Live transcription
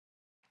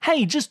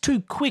Hey, just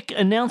two quick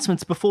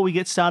announcements before we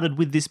get started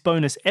with this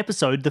bonus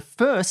episode. The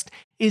first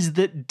is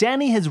that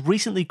Danny has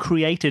recently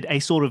created a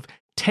sort of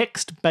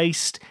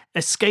text-based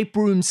escape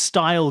room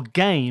style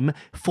game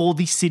for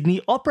the Sydney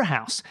Opera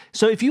House.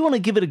 So if you want to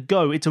give it a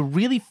go, it's a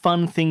really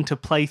fun thing to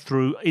play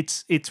through.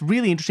 It's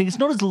really interesting. It's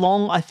not as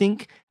long, I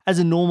think, as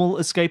a normal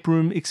escape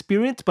room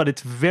experience, but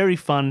it's very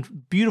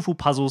fun, beautiful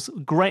puzzles,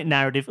 great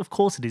narrative. Of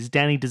course it is,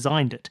 Danny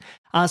designed it.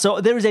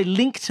 So there is a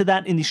link to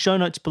that in the show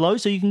notes below,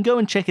 so you can go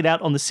and check it out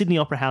on the Sydney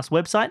Opera House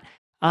website.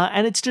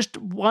 And it's just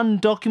one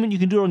document. You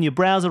can do it on your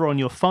browser or on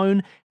your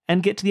phone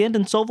and get to the end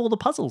and solve all the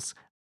puzzles.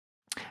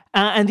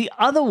 And the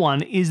other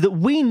one is that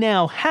we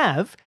now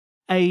have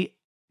a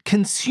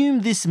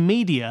Consume This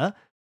Media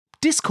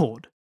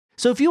Discord.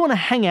 So if you want to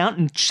hang out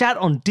and chat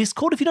on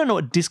Discord, if you don't know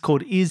what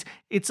Discord is,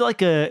 it's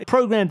like a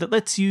program that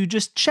lets you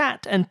just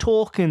chat and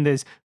talk, and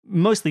there's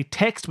mostly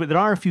text, but there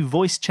are a few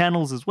voice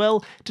channels as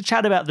well to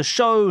chat about the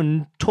show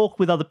and talk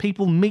with other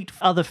people, meet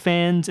other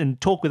fans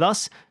and talk with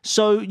us.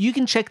 So you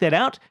can check that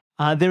out.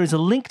 There is a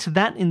link to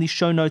that in the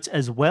show notes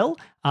as well.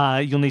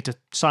 You'll need to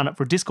sign up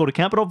for a Discord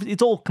account, but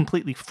it's all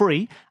completely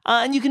free.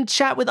 And you can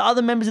chat with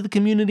other members of the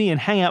community and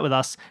hang out with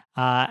us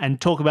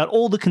and talk about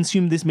all the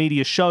Consume This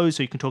Media shows.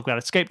 So you can talk about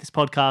Escape This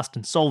Podcast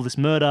and Solve This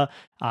Murder.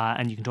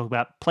 And you can talk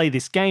about Play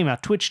This Game, our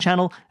Twitch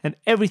channel, and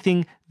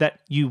everything that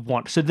you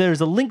want. So there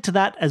is a link to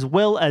that as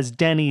well as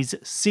Danny's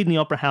Sydney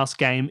Opera House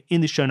game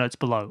in the show notes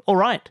below. All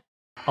right,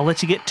 I'll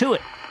let you get to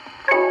it.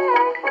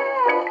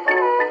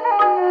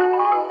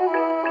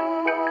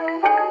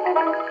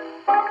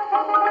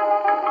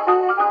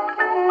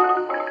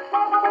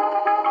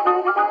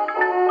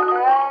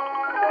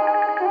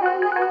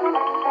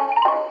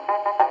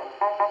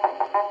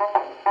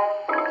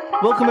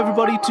 Welcome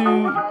everybody to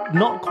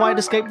Not Quite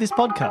Escape This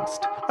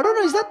Podcast. I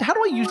don't know, how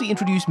do I usually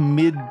introduce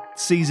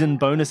mid-season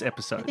bonus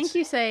episodes? I think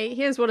you say,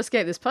 here's what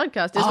Escape This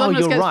Podcast is. Oh, Welcome to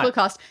you're Escape right. This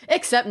Podcast,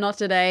 except not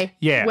today.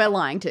 Yeah. We're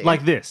lying to you.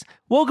 Like this.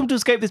 Welcome to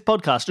Escape This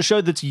Podcast, a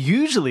show that's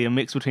usually a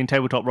mix between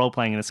tabletop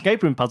role-playing and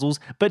escape room puzzles,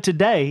 but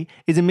today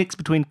is a mix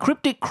between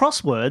cryptic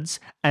crosswords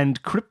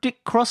and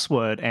cryptic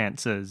crossword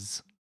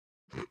answers.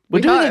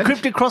 We're doing a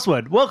cryptic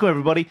crossword. Welcome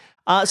everybody.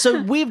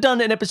 So we've done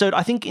an episode,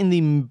 I think in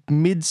the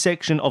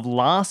mid-section of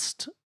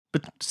last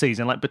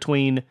season, like before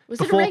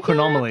Was it a regular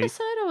Chronomaly.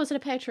 episode or was it a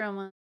Patreon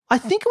one? I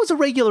think it was a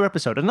regular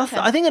episode.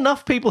 I think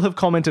enough people have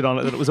commented on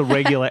it that it was a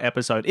regular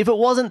episode. If it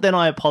wasn't, then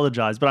I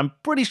apologize, but I'm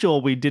pretty sure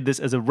we did this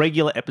as a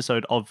regular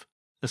episode of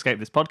Escape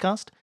This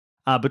Podcast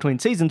between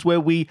seasons,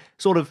 where we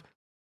sort of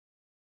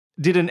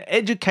did an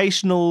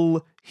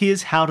educational,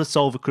 here's how to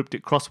solve a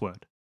cryptic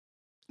crossword.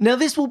 Now,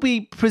 this will be,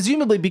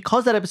 presumably,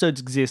 because that episode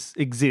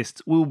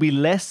exists, will be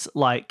less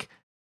like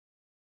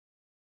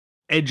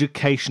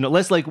educational,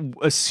 less like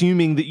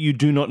assuming that you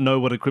do not know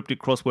what a cryptic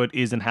crossword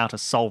is and how to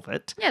solve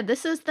it. Yeah,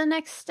 this is the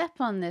next step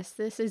on this.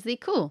 This is the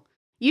cool.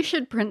 You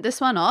should print this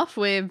one off.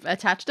 We've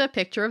attached a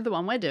picture of the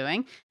one we're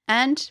doing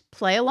and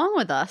play along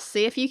with us.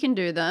 See if you can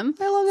do them.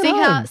 Play along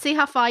at home. See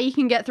how far you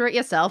can get through it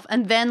yourself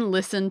and then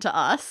listen to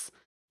us.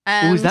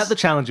 Or is that the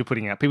challenge you're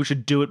putting out? People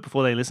should do it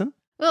before they listen?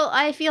 Well,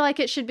 I feel like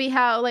it should be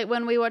how, like,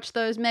 when we watch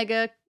those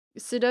mega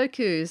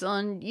Sudokus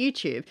on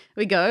YouTube,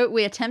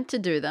 we attempt to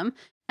do them,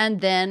 and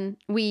then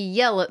we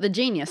yell at the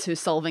genius who's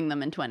solving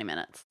them in 20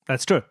 minutes.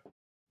 That's true.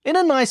 In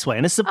a nice way.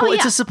 It's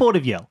a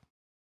supportive yell.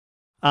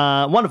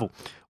 Wonderful.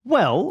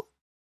 Well,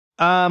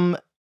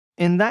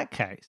 in that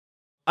case,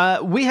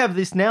 we have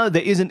this now.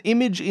 There is an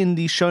image in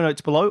the show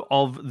notes below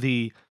of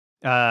the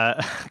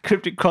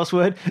cryptic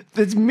crossword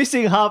that's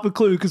missing half a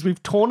clue because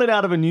we've torn it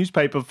out of a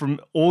newspaper from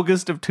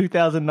August of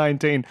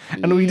 2019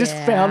 and we just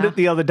found it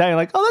the other day,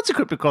 like, oh, that's a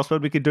cryptic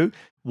crossword we could do.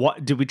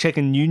 What, did we check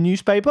a new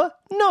newspaper?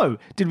 No.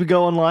 Did we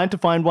go online to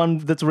find one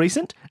that's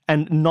recent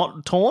and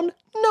not torn?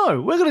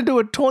 No, we're going to do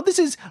a torn. This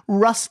is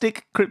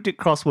rustic cryptic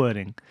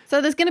crosswording.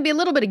 So there's going to be a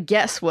little bit of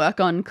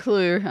guesswork on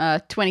clue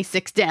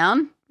 26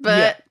 down,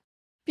 but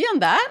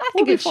beyond that, I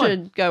think it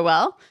should go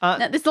well.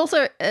 Now, there's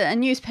also a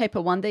newspaper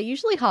one. They're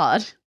usually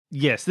hard.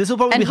 Yes, this will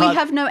probably be hard. And we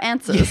have no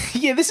answers.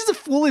 Yeah, this is a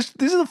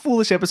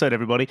foolish episode,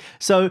 everybody.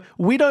 So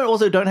we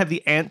don't have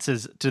the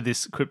answers to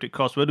this cryptic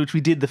crossword, which we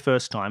did the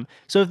first time.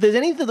 So if there's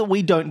anything that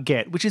we don't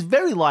get, which is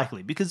very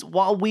likely, because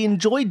while we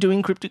enjoy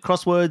doing cryptic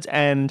crosswords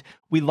and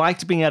we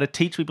like being able to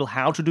teach people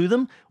how to do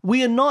them,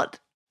 we are not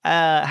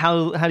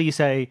how do you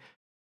say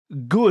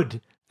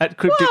good at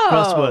cryptic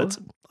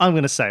crosswords. I'm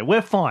going to say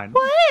we're fine.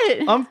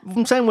 What?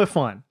 I'm saying we're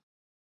fine.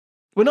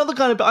 We're not the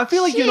kind of... I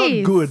feel like you're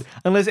not good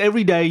unless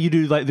every day you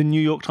do like the New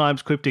York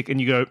Times cryptic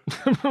and you go,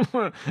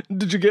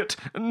 did you get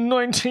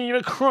 19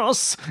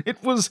 across?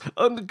 It was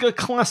a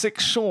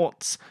classic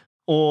shorts.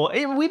 Or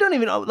we don't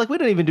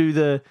even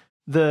do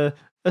the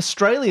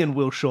Australian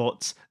Will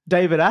Shorts,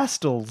 David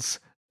Astl's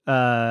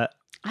I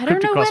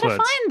don't know where to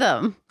find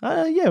them.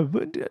 Yeah,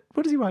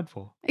 what does he write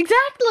for?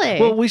 Exactly.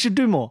 Well, we should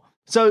do more.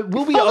 So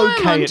we'll be Follow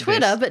okay him on at Twitter,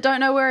 this. but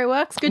don't know where he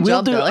works. Good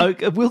job, Billy.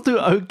 We'll do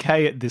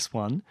okay at this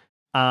one.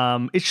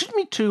 It shouldn't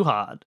be too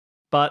hard.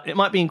 but it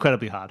might be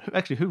incredibly hard.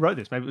 Actually, who wrote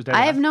this? Maybe it was David.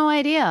 I have no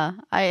idea.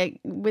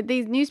 With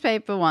these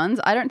newspaper ones,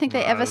 I don't think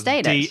they ever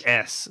state it.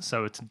 DS,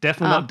 so it's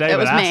definitely not David it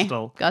was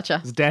Astle. Me.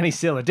 Gotcha. It's Danny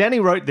Siller. Danny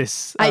wrote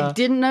this. I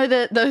didn't know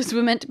that those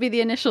were meant to be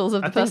the initials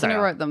of the person who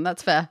wrote them.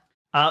 That's fair.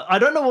 I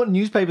don't know what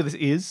newspaper this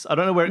is. I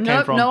don't know where it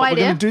came from. No but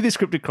idea. We're going to do this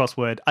cryptic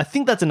crossword. I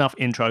think that's enough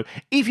intro.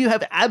 If you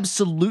have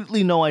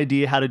absolutely no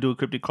idea how to do a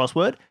cryptic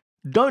crossword,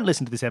 don't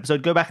listen to this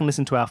episode. Go back and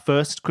listen to our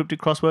first cryptic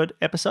crossword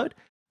episode,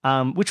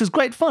 which was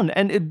great fun.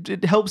 And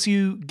it helps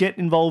you get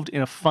involved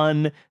in a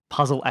fun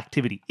puzzle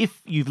activity.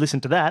 If you've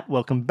listened to that,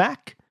 welcome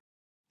back.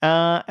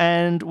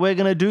 And we're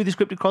going to do this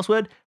cryptic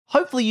crossword.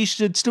 Hopefully you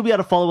should still be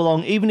able to follow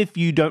along, even if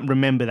you don't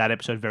remember that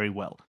episode very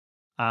well.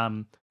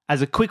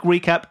 As a quick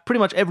recap, pretty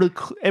much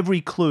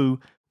every clue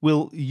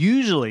will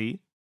usually,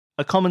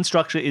 a common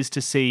structure is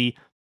to see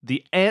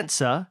the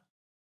answer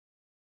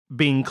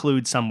being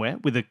clued somewhere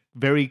with a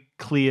very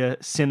clear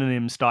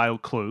synonym style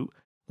clue.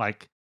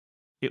 Like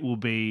it will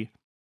be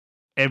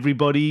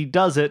everybody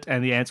does it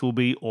and the answer will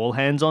be all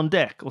hands on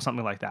deck or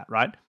something like that,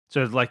 right?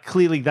 So like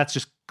clearly that's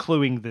just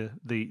cluing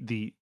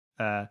the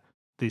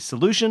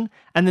solution,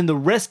 and then the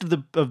rest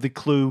of the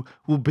clue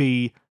will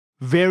be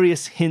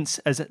various hints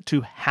as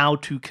to how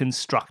to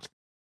construct.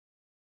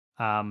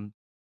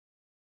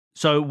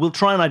 So we'll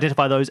try and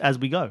identify those as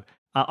we go.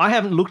 I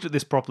haven't looked at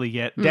this properly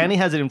yet. Danny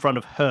has it in front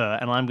of her,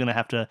 and I'm going to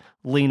have to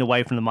lean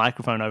away from the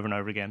microphone over and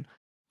over again.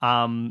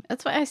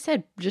 That's why I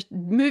said just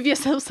move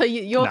yourself so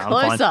you're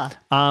closer.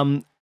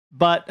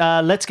 But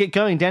let's get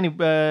going. Danny, I'm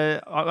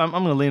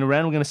going to lean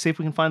around. We're going to see if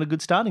we can find a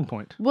good starting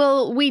point.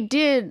 Well, we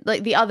did,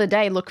 like the other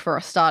day, look for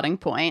a starting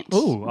point.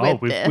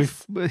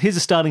 Here's a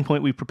starting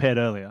point we prepared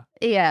earlier.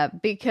 Yeah,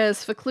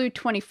 because for clue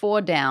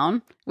 24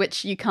 down,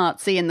 which you can't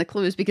see in the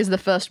clues because the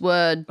first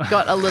word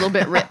got a little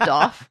bit ripped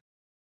off,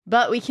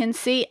 but we can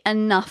see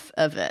enough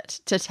of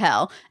it to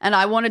tell. And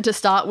I wanted to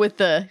start with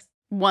the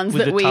ones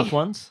with the tough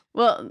ones?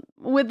 Well,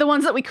 with the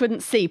ones that we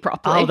couldn't see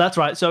properly. Oh, that's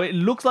right. So it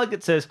looks like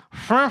it says,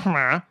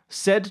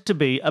 said to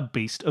be a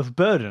beast of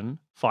burden,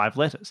 5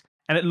 letters.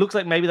 And it looks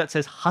like maybe that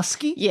says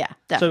husky? Yeah,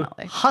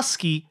 definitely. So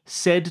husky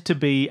said to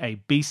be a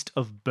beast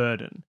of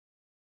burden.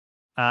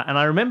 And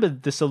I remember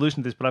the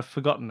solution to this, but I've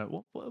forgotten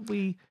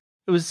it.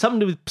 It was something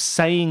to do with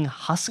saying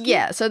husky?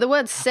 Yeah, so the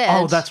word said.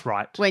 Oh, that's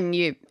right. When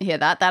you hear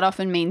that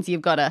often means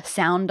you've got a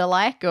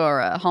sound-alike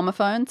or a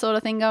homophone sort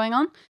of thing going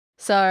on.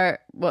 So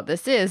what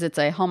this is, it's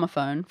a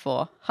homophone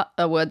for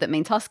a word that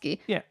means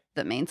husky. Yeah.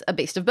 That means a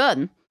beast of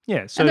burden.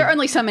 Yeah. So and there are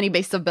only so many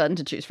beasts of burden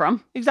to choose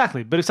from.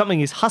 Exactly. But if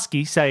something is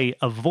husky, say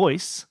a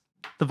voice,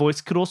 the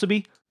voice could also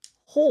be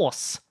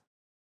horse.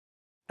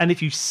 And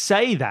if you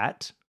say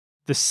that,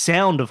 the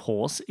sound of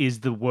horse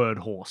is the word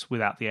horse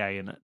without the A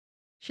in it.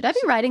 Should I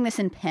be writing this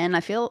in pen?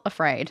 I feel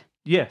afraid.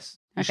 Yes.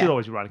 You should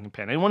always be writing in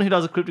pen. Anyone who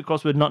does a cryptic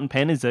crossword not in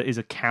pen is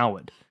a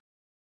coward.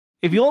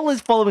 If you're always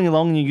following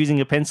along and you're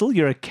using a pencil,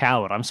 you're a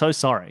coward. I'm so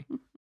sorry.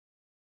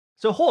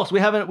 So horse, we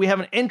have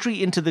an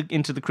entry into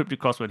the cryptic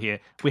crossword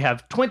here. We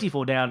have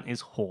 24 down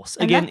is horse.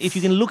 Again, if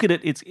you can look at it,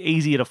 it's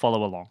easier to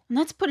follow along. And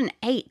let's put an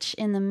H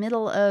in the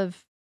middle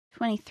of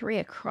 23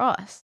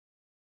 across.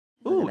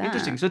 Ooh,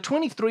 interesting. So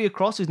 23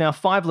 across is now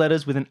 5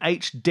 letters with an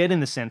H dead in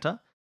the center.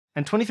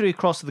 And 23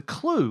 across, the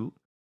clue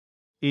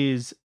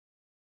is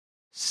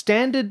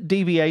standard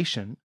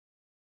deviation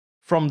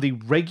from the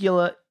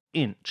regular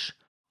inch.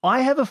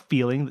 I have a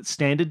feeling that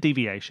standard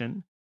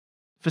deviation,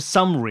 for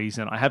some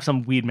reason, I have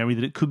some weird memory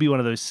that it could be one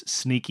of those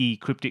sneaky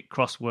cryptic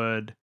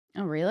crossword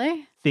Oh,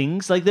 really?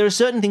 things. Like there are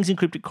certain things in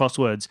cryptic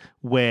crosswords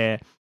where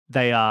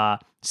they are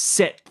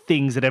set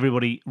things that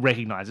everybody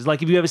recognizes.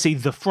 Like if you ever see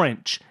the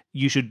French,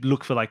 you should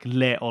look for like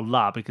le or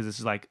la because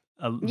it's like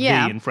a V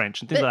in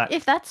French and things like that.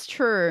 If that's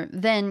true,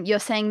 then you're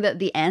saying that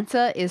the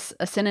answer is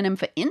a synonym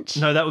for inch?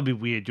 No, that would be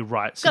weird. You're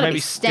right. So maybe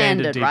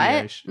standard,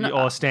 right?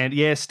 Or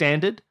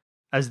standard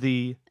as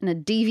the... And a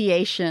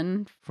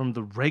deviation. From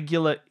the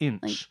regular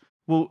inch.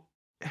 Well...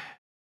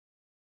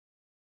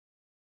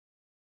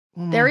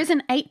 There is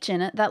an H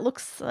in it that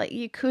looks like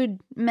you could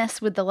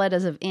mess with the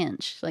letters of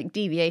inch. Like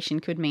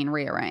deviation could mean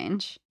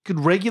rearrange. Could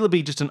regular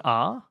be just an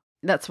R?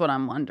 That's what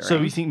I'm wondering. So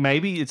you think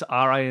maybe it's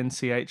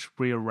RINCH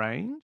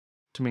rearranged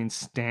to mean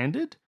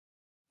standard?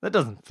 That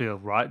doesn't feel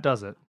right,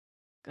 does it?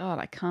 God,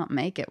 I can't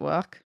make it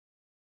work.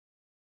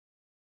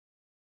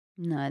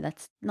 No,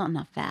 that's not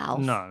enough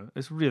vowels. No,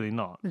 it's really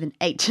not. With an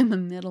H in the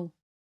middle.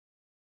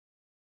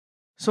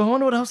 So I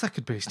wonder what else that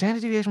could be.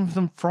 Standard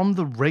deviation from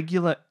the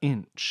regular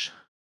inch.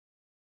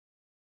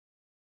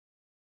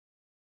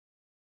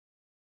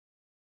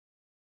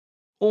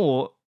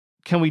 Or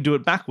can we do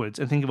it backwards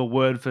and think of a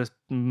word for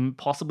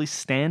possibly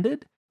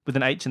standard with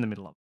an H in the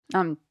middle of it?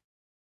 I'm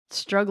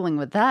struggling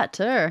with that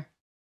too. No, I'm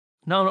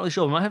not really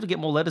sure. We might have to get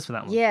more letters for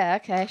that one. Yeah,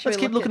 okay. Let's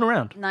keep looking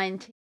around.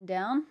 19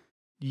 down.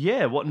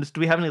 Yeah,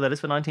 do we have any letters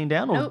for 19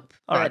 down? Or? Nope.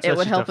 All right, but it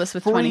would help us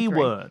with 23.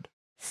 Free word.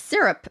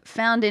 Syrup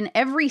found in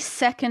every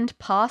second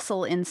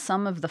parcel in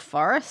some of the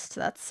forest.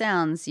 That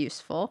sounds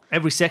useful.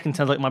 Every second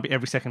sounds like it might be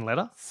every second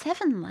letter.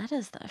 7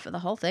 letters though for the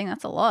whole thing.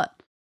 That's a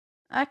lot.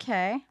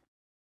 Okay.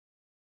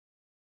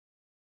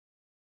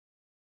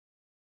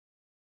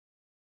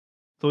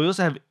 So we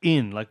also have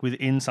in, like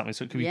within something,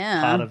 so it could be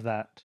Yeah. part of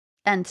that.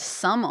 And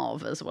some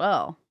of as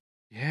well.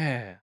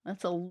 Yeah.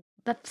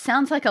 That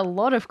sounds like a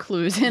lot of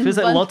clues in Feels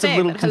like one lots of thing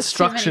little that has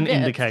too many construction bits.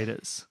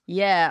 indicators.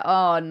 Yeah.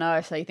 Oh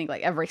no. So you think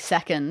like every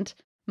second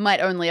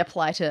might only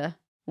apply to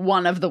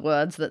one of the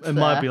words that's It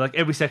there. might be like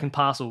every second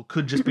parcel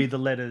could just be the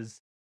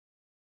letters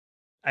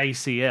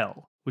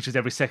ACL, which is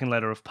every second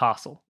letter of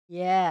parcel.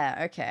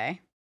 Yeah.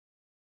 Okay.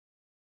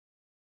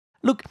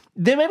 Look,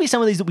 there may be some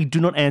of these that we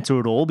do not answer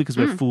at all because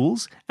we're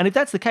fools, and if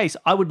that's the case,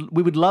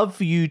 we would love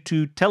for you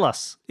to tell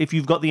us if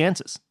you've got the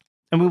answers,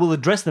 and we will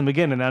address them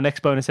again in our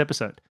next bonus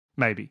episode,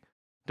 maybe,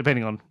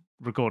 depending on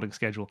recording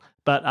schedule.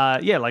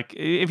 But yeah, like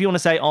if you want to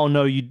say, "Oh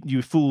no,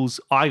 you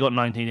fools, I got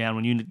 19 down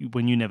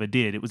when you never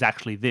did. It was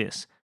actually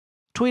this."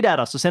 Tweet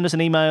at us or send us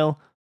an email.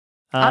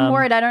 I'm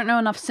worried I don't know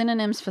enough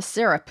synonyms for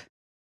syrup.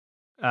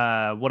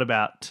 What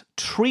about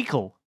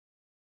treacle?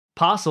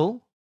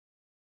 Parcel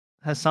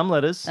has some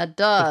letters. That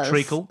does.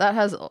 treacle. That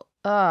has. Treacle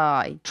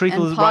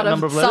and is the part right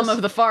number of letters. Some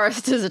of the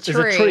forest is a It's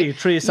tree. a tree. A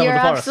tree is some You're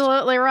of the forest.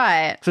 absolutely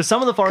right. So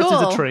some of the forest is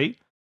Cool. a tree,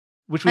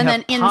 which we And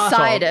have then part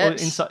inside of, or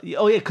it- inside.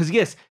 Oh yeah, because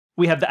yes,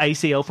 we have the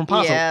ACL from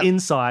parcel Yep.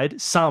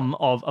 inside some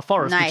of a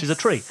forest, which is a Nice.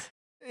 tree.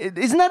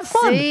 Isn't that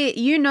fun? See,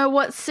 you know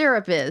what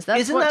syrup is.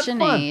 That's Isn't what that you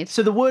fun? need.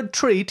 So the word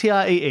tree,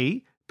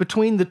 TREE,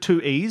 between the two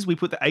E's, we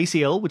put the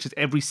ACL, which is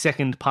every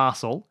second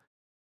parcel,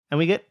 and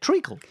we get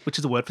treacle, which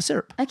is a word for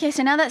syrup. Okay,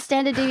 so now that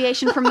standard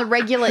deviation from the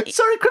regular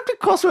Sorry, cryptic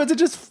crosswords are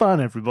just fun,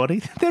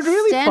 everybody. They're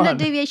really standard fun.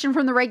 deviation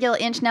from the regular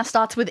inch now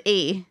starts with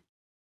E.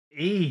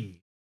 E.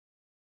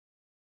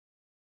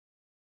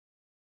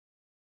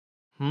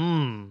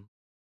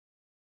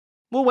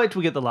 We'll wait till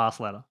we get the last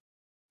letter.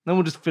 Then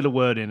we'll just fit a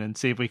word in and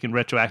see if we can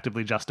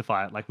retroactively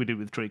justify it like we did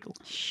with treacle.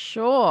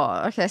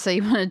 Sure. Okay, so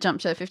you want to jump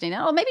to 15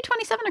 now? Or maybe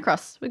 27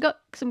 across. We got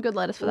some good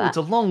letters for Ooh, that. it's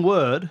a long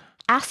word.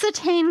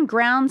 Ascertain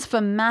grounds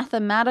for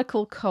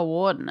mathematical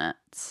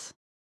coordinates.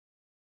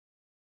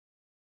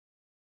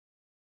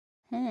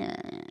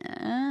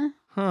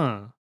 Huh.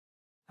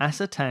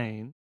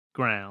 Ascertain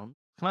ground.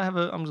 Can I have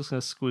I'm just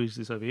going to squeeze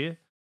this over here.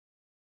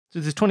 So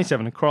there's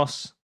 27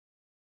 across.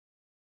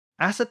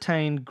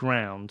 Ascertain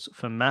grounds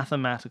for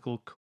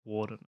mathematical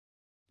coordinates.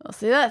 Well,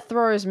 see, that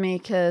throws me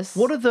because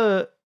What are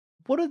the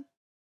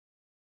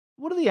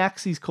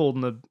axes called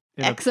in a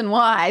X and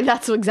Y.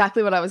 That's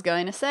exactly what I was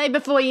going to say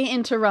before you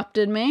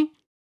interrupted me.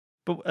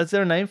 But is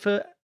there a name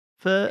for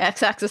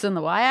X-axis and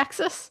the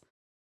Y-axis?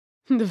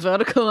 The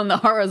vertical and the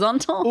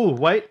horizontal? Oh,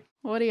 wait.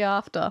 What are you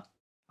after?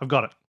 I've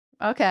got it.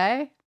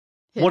 Okay.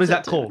 What is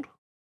Hits that it called?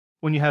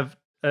 When you have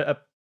a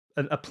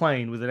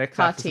plane with an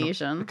x-axis.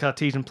 Cartesian. A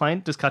Cartesian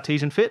plane. Does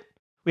Cartesian fit?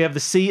 We have the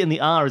C and the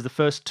R as the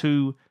first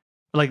two,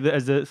 like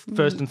as the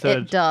first and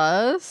third. It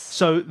does.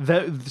 So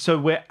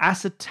we're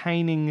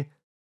ascertaining.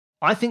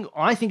 I think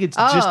it's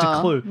just a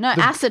clue. No,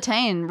 The-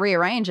 ascertain,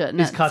 rearrange it,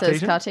 and Is it says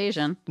Cartesian?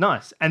 Cartesian.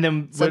 Nice. And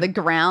then So we're- the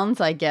grounds,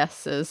 I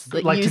guess, is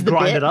like, Like to use the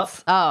grind it bits.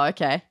 up? Oh,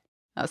 okay.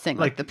 I was saying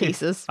like the if-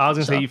 pieces. I was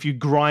going to Sure. say if you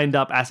grind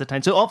up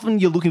ascertain. So often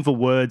you're looking for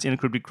words in a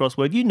cryptic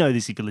crossword. You know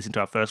this if you listen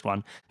to our first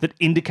one that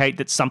indicate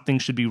that something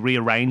should be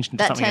rearranged into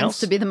that something tends else.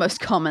 to be the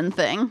most common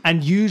thing.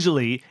 And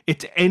usually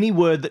it's any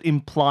word that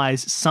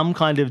implies some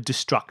kind of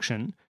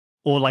destruction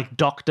or like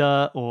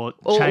doctor or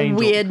Or change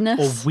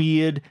weirdness. or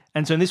weird.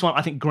 And so in this one,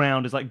 I think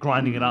ground is like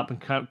grinding it up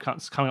and coming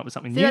up with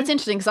something See, new. that's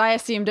interesting because I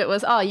assumed it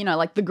was,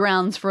 like the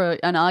grounds for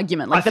an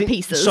argument, like I the think-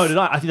 pieces. So did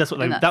I. I think that's what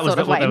they. in that, That was sort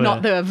of what way, they were.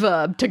 not the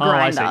verb to Oh, I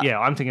grind see. up. Yeah,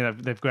 I'm thinking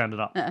they've ground it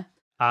up. Yeah.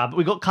 But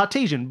we got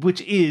Cartesian,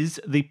 which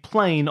is the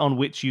plane on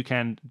which you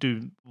can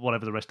do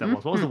whatever the rest of that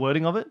was. What was the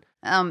wording of it?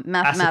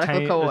 Mathematical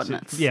Ascertain-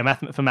 coordinates. Yeah,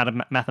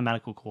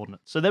 mathematical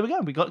coordinates. So there we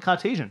go. We got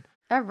Cartesian.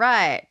 All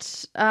right.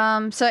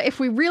 So if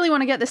we really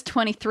want to get this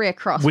 23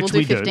 across, Which we'll do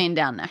we do. 15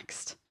 down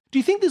next. Do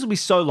you think this will be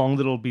so long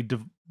that it'll be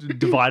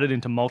divided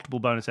into multiple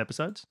bonus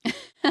episodes?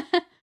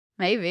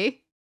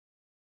 Maybe.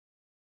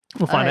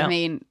 We'll find I out.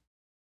 mean,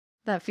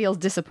 that feels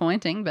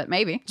disappointing, but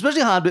maybe.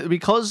 Especially hard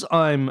because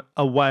I'm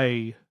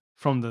away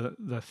from the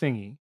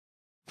thingy,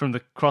 from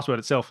the crossword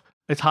itself.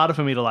 It's harder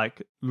for me to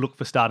like look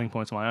for starting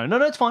points on my own.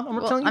 No, it's fine. I'm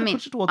not Well, telling you I to mean,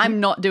 push it towards I'm me.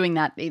 not doing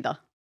that either.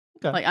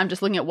 Okay. Like, I'm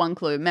just looking at one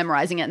clue,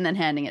 memorizing it, and then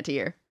handing it to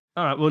you.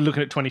 All right, we're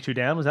looking at 22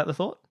 down. Was that the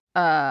thought?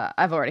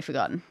 I've already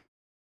forgotten.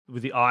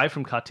 With the I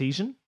from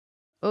Cartesian?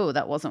 Oh,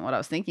 that wasn't what I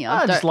was thinking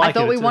of. I just like I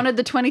thought it. we It's a- wanted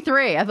the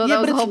 23. I thought that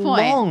was the but whole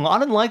it's point. long. I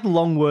don't like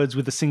long words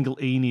with a single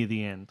E near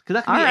the end. Because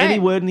that can be All any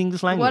right. word in the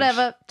English language.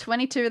 Whatever.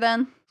 22 then.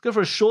 Let's go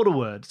for a shorter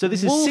word. So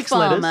this is Wool 6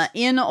 farmer, letters.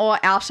 in or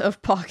out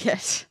of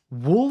pocket.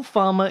 Wool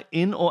farmer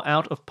in or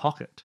out of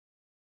pocket.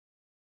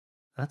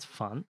 That's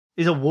fun.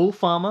 Is a wool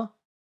farmer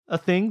a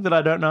thing that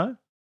I don't know?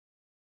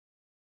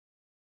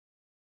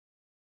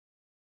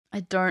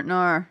 I don't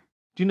know.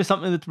 Do you know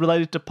something that's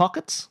related to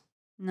pockets?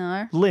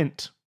 No.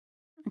 Lint.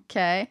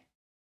 Okay.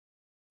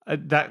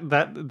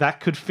 That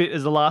could fit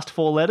as the last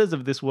 4 letters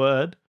of this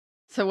word.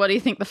 So what do you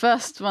think the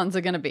first ones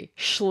are going to be?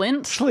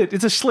 Schlint? Schlint.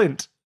 It's a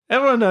schlint.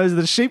 Everyone knows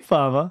that a sheep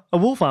farmer, a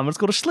wool farmer, it's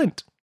called a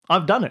schlint.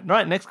 I've done it.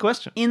 Right, next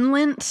question.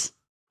 Inlint?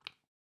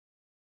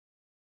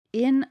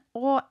 In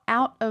or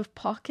out of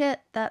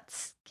pocket?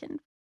 That's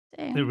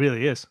Damn. It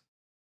really is.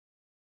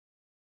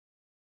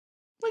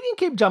 We can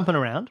keep jumping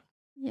around.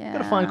 Yeah.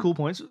 Gotta find cool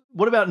points.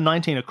 What about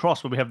 19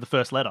 across where we have the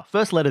first letter?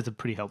 First letters are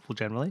pretty helpful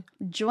generally.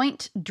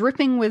 Joint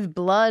dripping with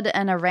blood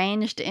and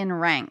arranged in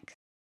rank.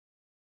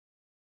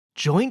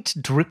 Joint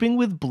dripping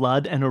with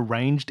blood and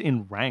arranged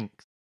in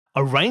ranks.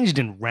 Arranged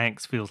in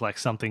ranks feels like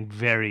something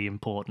very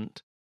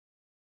important.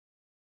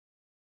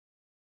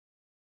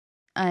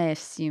 I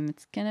assume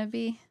it's gonna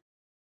be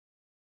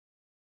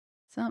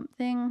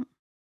something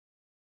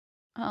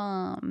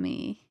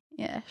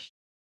me-ish.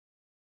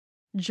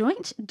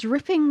 Joint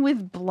dripping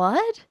with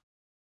blood?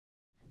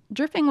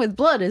 Dripping with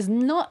blood is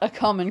not a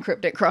common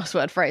cryptic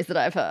crossword phrase that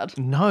I've heard.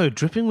 No,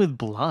 dripping with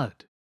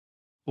blood.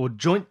 Or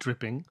joint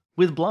dripping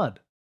with blood.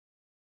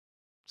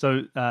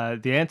 So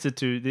the answer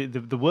to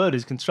the word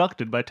is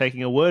constructed by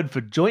taking a word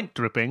for joint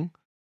dripping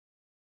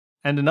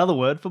and another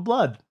word for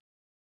blood.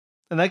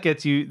 And that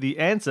gets you the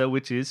answer,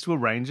 which is to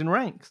arrange in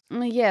ranks.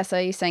 Yeah, so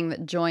you're saying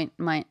that joint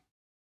might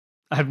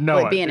I have no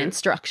be idea. an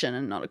instruction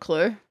and not a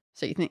clue.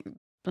 So you think,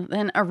 but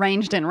then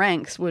arranged in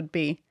ranks would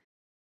be,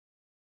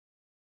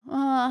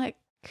 it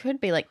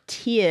could be like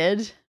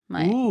tiered.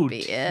 Might Ooh,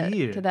 be tiered.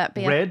 it. Could that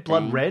be red?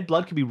 Blood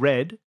blood could be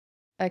red.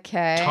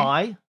 Okay.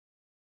 Tie.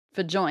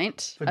 For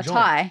joint. For a joint.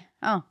 tie.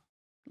 Oh,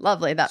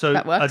 lovely.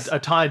 That works. A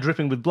tie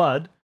dripping with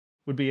blood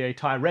would be a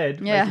tie red.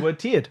 Yeah. Makes the word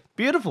tiered.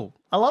 Beautiful.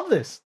 I love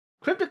this.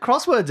 Cryptic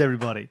crosswords,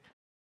 everybody.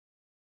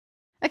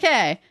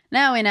 Okay,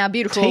 now in our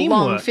beautiful Teamwork.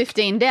 long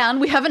 15 down,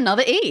 we have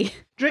another E. Do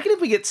you reckon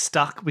if we get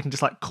stuck, we can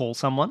just like call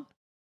someone?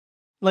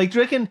 Like, do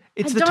you reckon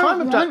it's I the don't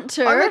time of day? want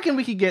to. I reckon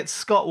we could get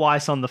Scott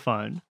Weiss on the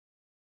phone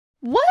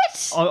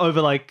What?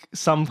 over like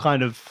some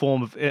kind of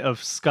form of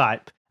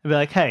Skype and be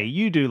like, "Hey,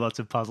 you do lots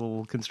of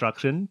puzzle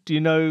construction. Do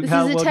you know This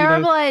how is a well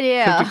terrible you know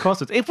idea. cryptic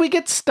crosswords?" If we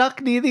get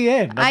stuck near the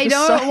end, I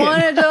don't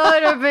want to do it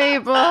to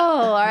people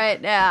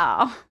right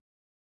now.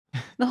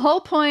 The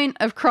whole point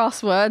of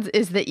crosswords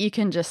is that you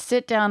can just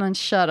sit down and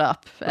shut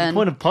up The and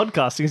point of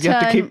podcasting is you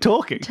have to keep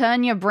talking.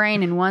 turn your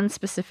brain in one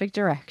specific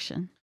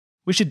direction.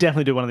 We should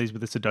definitely do one of these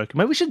with a Sudoku.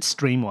 Maybe we should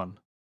stream one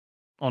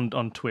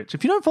on Twitch.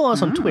 If you don't follow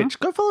us on Twitch,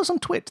 go follow us on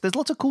Twitch. There's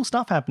lots of cool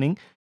stuff happening.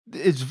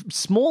 It's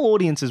small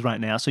audiences right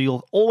now, so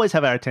you'll always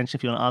have our attention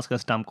if you want to ask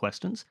us dumb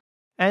questions.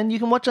 And you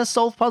can watch us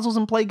solve puzzles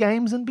and play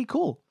games and be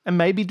cool. And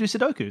maybe do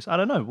Sudokus. I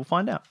don't know. We'll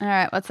find out. All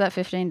right, what's that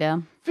 15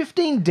 down?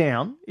 15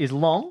 down is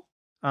long.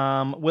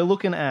 We're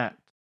looking at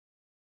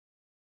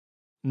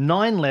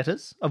 9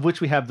 letters, of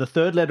which we have the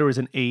third letter is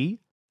an E,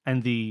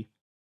 and the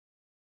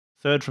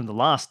third from the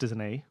last is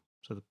an E,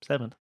 so the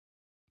 7th.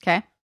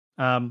 Okay.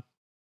 And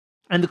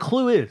the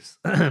clue is,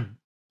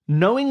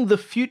 knowing the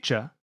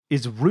future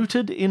is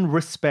rooted in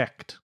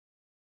respect.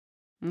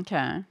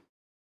 Okay.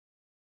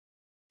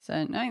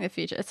 So knowing the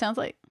future, it sounds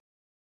like...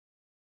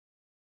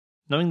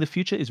 Knowing the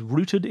future is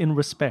rooted in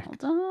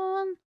respect. Hold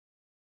on.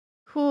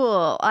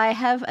 Cool. I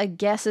have a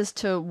guess as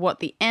to what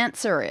the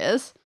answer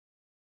is.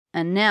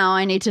 And now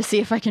I need to see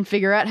if I can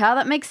figure out how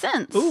that makes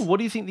sense. Ooh, what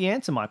do you think the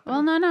answer might be?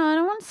 Well, no, I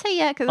don't want to say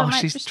yet because I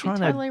might she's just be trying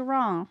to- totally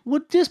wrong.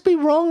 Would just be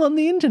wrong on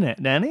the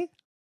internet, Danny.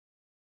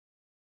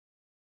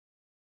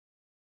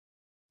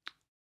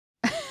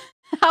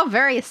 How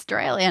very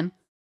Australian.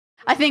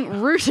 I think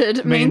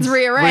rooted means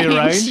rearranged.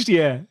 Rearranged,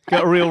 yeah.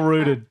 Got real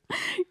rooted.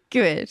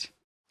 Good.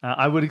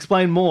 I would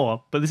explain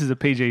more, but this is a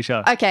PG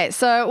show. Okay,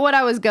 so what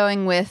I was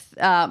going with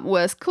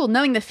was cool.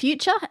 Knowing the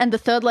future and the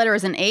third letter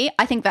is an E,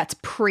 I think that's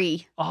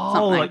pre. Oh,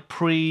 something. like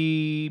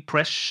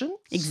pre-prescient?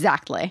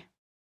 Exactly.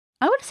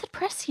 I would have said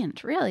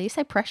prescient, really. You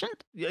say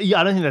prescient?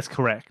 Yeah, I don't think that's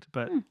correct,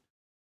 but...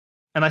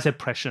 And I said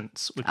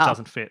prescience, which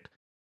doesn't fit.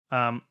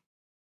 And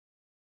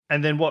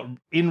then what?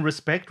 In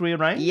respect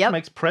rearranged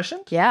makes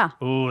prescient? Yeah.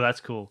 Oh,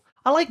 that's cool.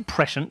 I like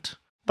prescient,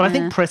 but I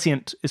think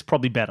prescient is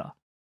probably better.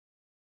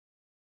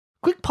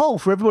 Quick poll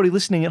for everybody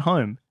listening at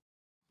home.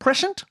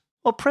 Prescient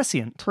or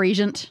prescient?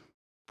 Prescient.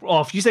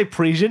 Oh, if you say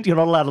prescient, you're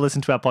not allowed to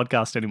listen to our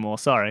podcast anymore.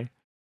 Sorry.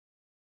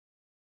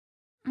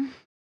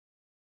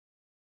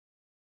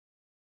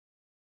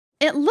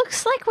 It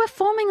looks like we're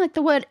forming like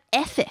the word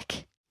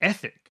ethic.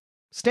 Ethic.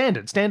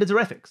 Standard. Standards are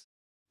ethics.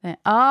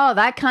 Oh,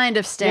 that kind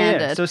of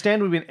standard. Yeah, so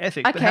standard would be an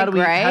ethic. Okay, but how do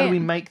great. we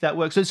make that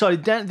work? So sorry,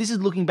 Dan, this is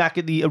looking back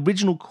at the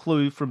original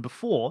clue from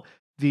before,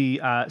 the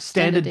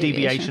standard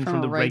deviation from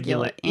the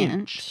regular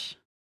inch.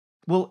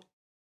 Well,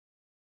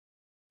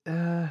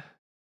 I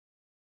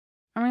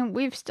mean,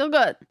 we've still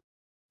got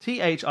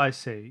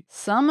THIC.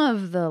 some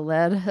of the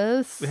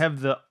letters. We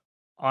have the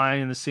I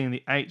and the C and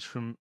the H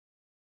from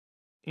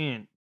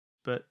in,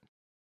 but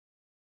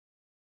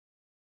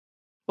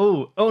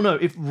oh no!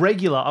 If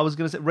regular, I was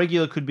going to say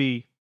regular could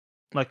be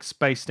like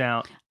spaced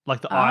out,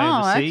 like the I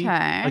and the C,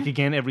 okay. like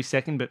again every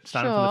second, but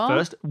starting from Sure. the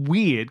first.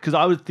 Weird, because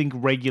I would think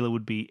regular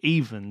would be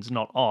evens,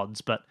 not odds,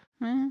 but.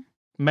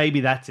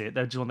 Maybe that's it.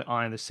 They just want the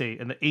I and the C.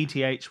 And the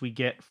ETH we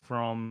get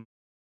from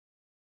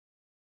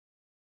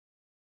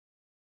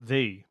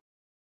the.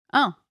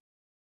 Oh.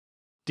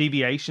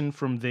 Deviation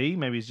from the,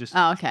 maybe it's just.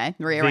 Oh, okay.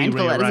 Rearrange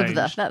the letters of the.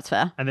 rearranged. That's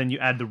fair. And then you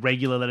add the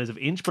regular letters of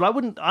inch. But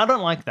I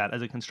don't like that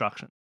as a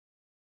construction.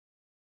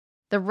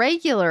 The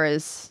regular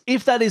is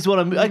If that is what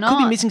I could be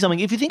Not- missing something.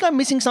 If you think I'm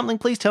missing something,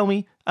 please tell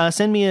me.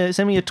 Send me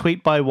a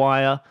tweet by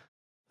wire.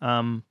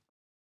 But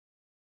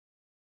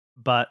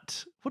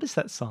what is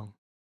that song?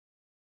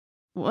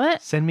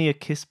 what? Send me a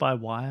kiss by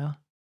wire.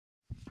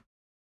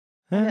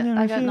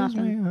 I got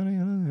nothing.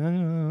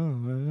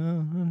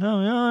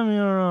 I'm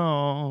your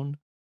own.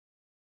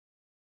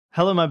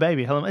 Hello, my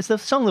baby. Hello. It's the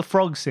song the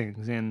frog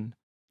sings in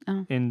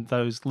Oh.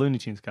 those Looney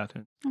Tunes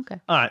cartoons. Okay.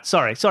 All right.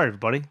 Sorry,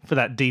 everybody, for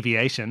that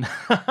deviation.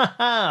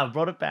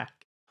 Brought it back.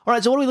 All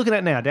right. So what are we looking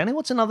at now, Danny?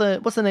 What's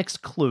the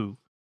next clue?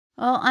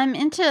 Well, I'm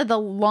into the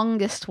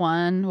longest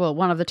one. Well,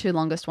 one of the two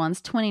longest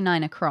ones,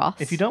 29 across.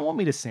 If you don't want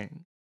me to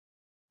sing,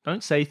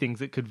 don't say things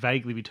that could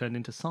vaguely be turned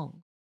into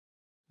song.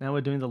 Now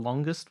we're doing the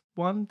longest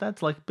one.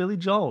 That's like Billy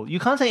Joel. You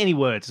can't say any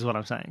words, is what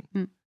I'm saying.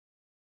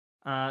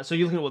 So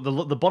you're looking at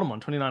what the bottom one,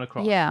 29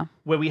 across. Yeah.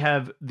 Where we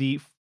have the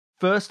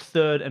first,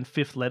 third, and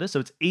fifth letter. So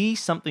it's E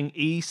something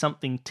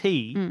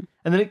T. And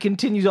then it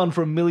continues on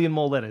for a million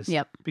more letters.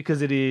 Yep.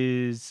 Because it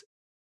is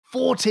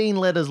 14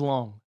 letters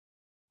long.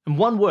 And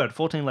one word,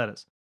 14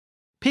 letters.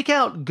 Pick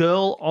out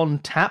girl on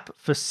tap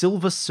for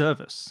silver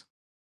service.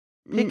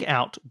 Pick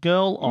out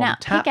girl on Now,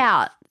 tap. pick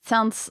out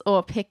sounds,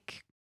 or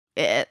pick.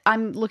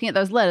 I'm looking at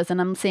those letters and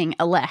I'm seeing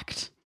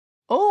elect.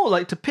 Oh,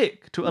 like to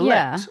pick, to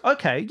elect. Yeah.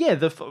 Okay,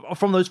 yeah.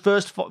 From those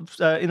first,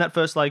 in that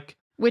first, like,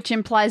 Which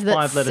implies that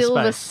 5-letter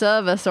silver space.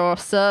 service or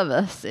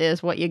service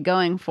is what you're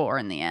going for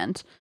in the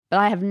end. But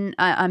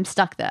I'm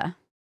stuck there.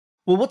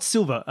 well, what's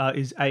silver?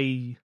 Is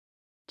A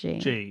G.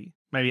 G.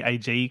 Maybe A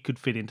G could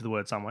fit into the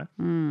word somewhere.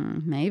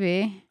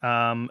 Maybe.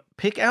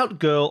 Pick out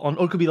girl on,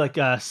 or it could be like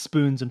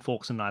spoons and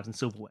forks and knives and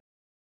silverware.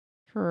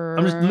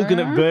 I'm just looking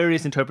at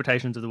various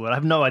interpretations of the word. I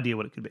have no idea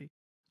what it could be.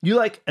 You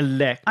like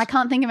elect. I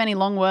can't think of any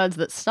long words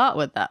that start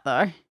with that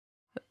though.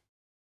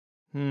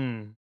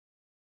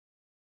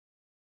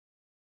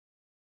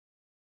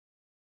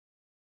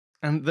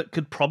 And that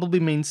could probably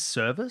mean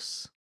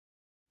service.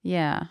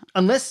 Yeah.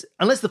 Unless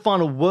the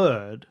final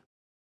word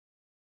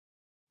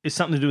is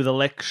something to do with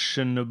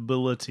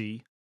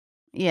electionability.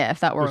 Yeah, if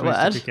that were which a means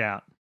to word. pick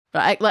out.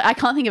 But I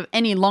can't think of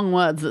any long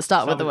words that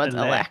start with the Start words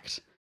with elect.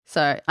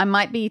 So I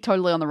might be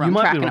totally on the wrong You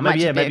might track be and wrong. it might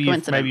just be a Maybe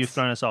coincidence. you've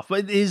thrown us off.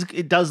 But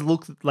it does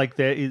look like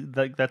there is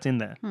like that's in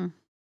there. All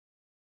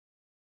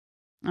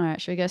right,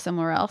 should we go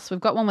somewhere else? We've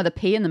got one with a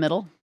P in the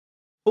middle.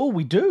 Oh,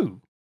 we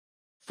do.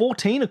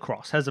 14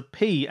 across has a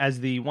P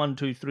as the 1,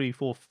 2, 3,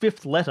 4,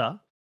 fifth letter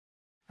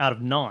out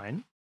of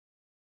 9.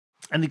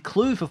 And the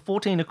clue for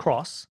 14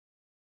 across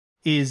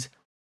is,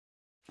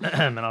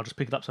 and I'll just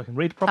pick it up so I can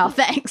read it properly. Oh,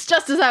 thanks.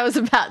 Just as I was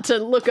about to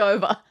look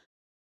over.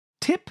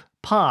 Tip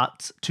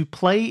parts to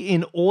play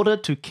in order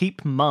to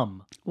keep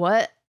mum.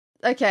 What?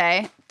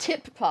 Okay.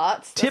 Tip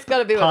parts. Tip That's got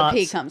to be where the P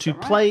parts comes to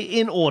from, right? play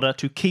in order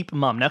to keep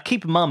mum. Now,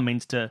 keep mum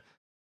means to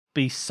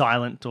be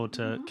silent or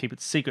to keep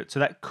it secret. So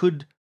that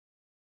could,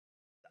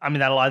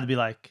 that'll either be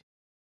like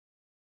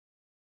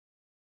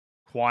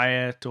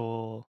quiet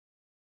or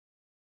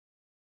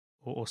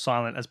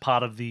silent as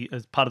part of the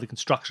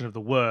construction of the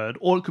word,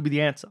 or it could be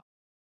the answer.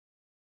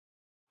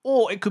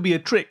 Or it could be a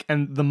trick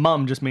and the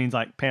mum just means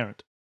like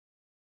parent.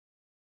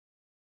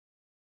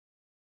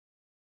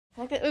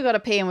 The fact that we've got a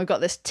P and we've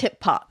got this tip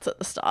parts at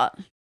the start.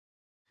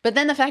 But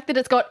then the fact that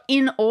it's got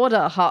in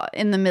order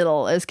in the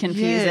middle is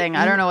confusing.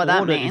 I don't know what that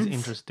order means. Is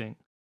interesting.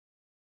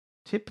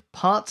 Tip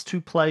parts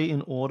to play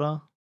in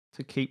order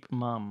to keep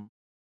mum.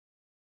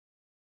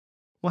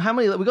 Well, how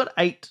many? We got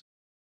 8.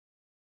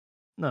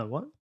 No,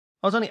 what?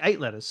 Oh, it's only 8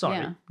 letters. Sorry,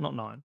 Yeah. not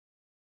 9.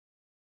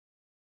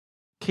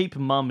 Keep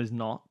mum is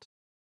not.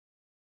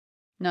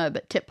 No,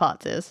 but tip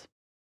parts is.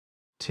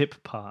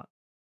 Tip part.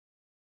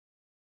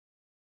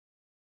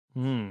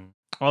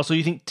 Oh, so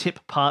you think tip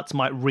parts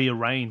might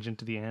rearrange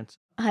into the answer?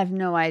 I have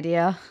no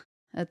idea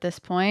at this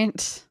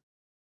point.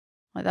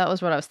 Like that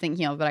was what I was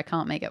thinking of, but I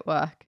can't make it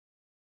work.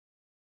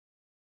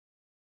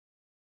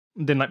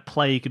 Then like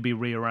play could be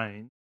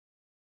rearranged.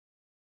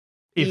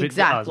 If it does,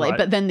 Exactly, right?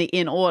 but then the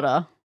in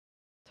order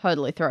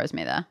totally throws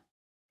me there.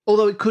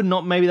 Although it could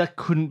not, maybe that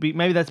couldn't be,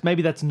 maybe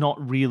that's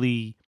not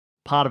really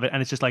part of it,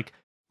 and it's just like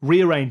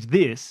rearrange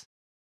this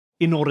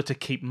in order to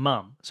keep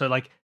mum. So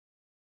like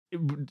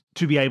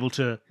to be able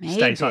to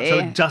stay silent. So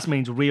it just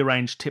means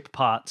rearrange tip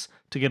parts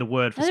to get a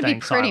word for That'd staying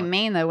be pretty silent.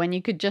 mean though when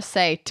you could just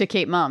say to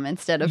keep mum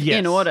instead of Yes.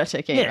 in order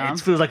to keep Yeah, mum.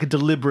 it feels like a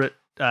deliberate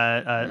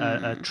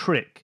a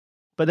trick,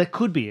 but that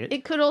could be it.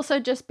 It could also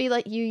just be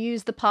like you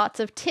use the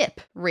parts of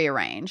tip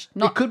rearranged,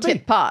 not could tip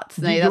be. parts.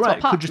 No, You're that's right. what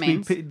It part could just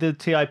means. be the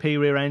TIP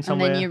rearranged And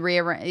somewhere.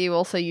 then you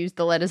also use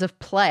the letters of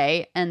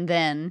play and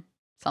then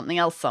something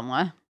else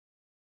somewhere.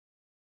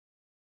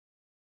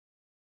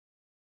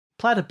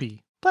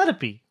 Platypy.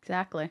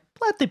 Exactly.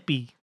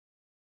 Platypy.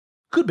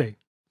 Could be.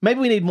 Maybe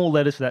we need more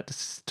letters for that.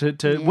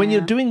 To when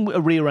you're Yeah. doing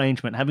a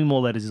rearrangement, having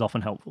more letters is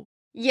often helpful.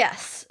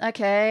 Yes.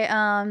 Okay.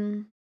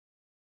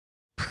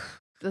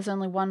 There's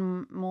only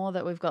one more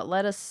that we've got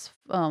letters.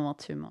 Oh, well,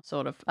 2 more,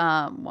 sort of.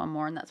 One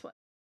more, and that's what.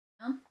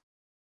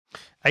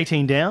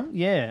 18 down,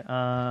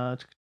 yeah.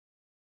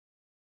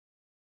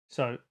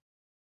 So,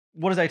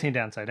 what does 18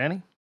 down say,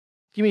 Danny?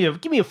 Give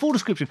me a full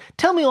description.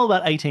 Tell me all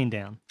about 18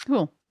 down.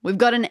 Cool. We've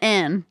got an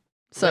N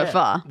so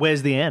far.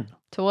 Where's the N?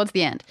 Towards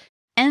the end.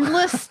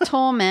 Endless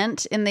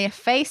torment in the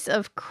face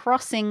of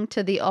crossing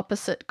to the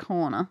opposite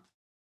corner.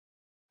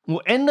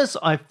 Well, endless,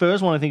 I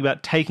first want to think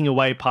about taking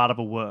away part of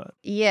a word.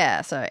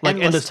 Yeah, so Like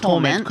endless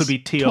torment could be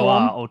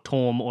T-O-R or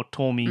Torm or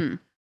Tormy. Mm.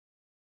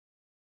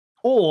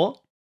 Or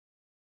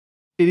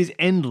it is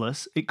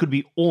endless. It could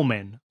be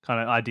Ormen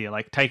kind of idea,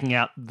 like taking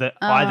out the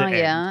either end.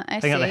 Yeah, I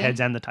taking out the see. heads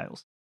and the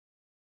tails.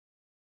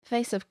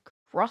 Face of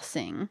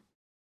crossing.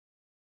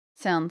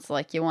 Sounds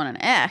like you want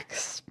an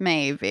X,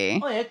 maybe.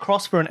 Oh yeah,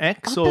 cross for an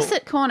X.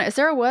 Opposite corner. Is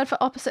there a word for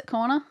opposite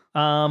corner?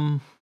 I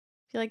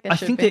feel like there I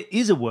should think be. there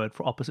is a word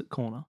for opposite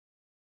corner.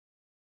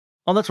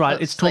 Oh, that's right.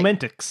 It's Looks like-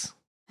 tormentix.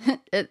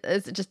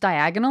 Is it just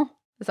diagonal?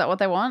 Is that what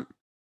they want?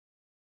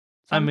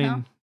 I Somehow?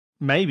 mean,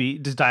 maybe.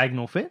 Does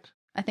diagonal fit?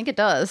 I think it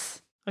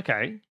does.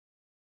 Okay.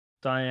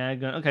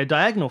 Diagonal. Okay,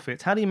 diagonal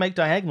fits. How do you make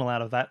diagonal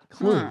out of that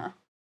clue? Huh.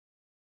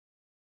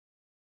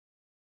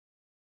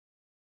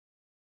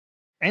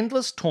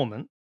 Endless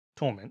torment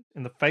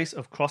in the face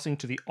of crossing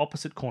to the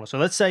opposite corner. So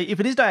let's say if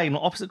it is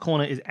diagonal, opposite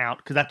corner is out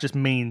because that just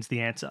means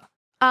the answer.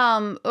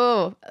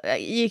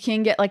 You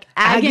can get like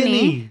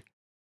agony.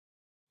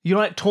 You know,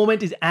 like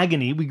torment is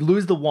agony. We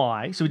lose the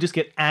Y, so we just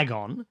get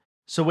agon.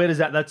 So where does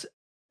that? That's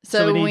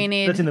So we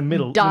need that's in the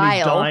middle.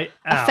 dial, we need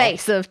a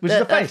face of which is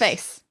a face.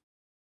 face.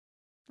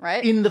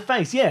 Right? In the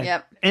face, yeah.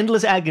 Yep.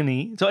 Endless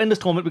agony. So endless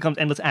torment becomes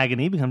endless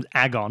agony, becomes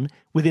agon.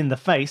 Within the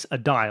face, a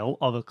dial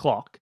of a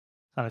clock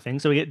kind of thing.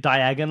 So we get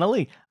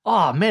diagonally.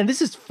 Oh, man,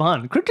 this is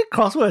fun. Cryptic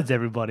crosswords,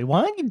 everybody.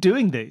 Why aren't you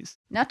doing these?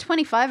 Now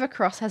 25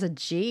 across has a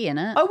G in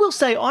it. I will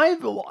say,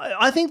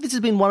 I think this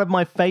has been one of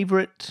my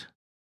favorite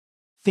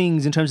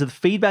things in terms of the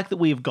feedback that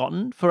we have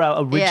gotten for our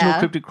original Yeah.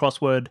 Cryptic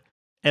Crossword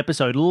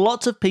episode.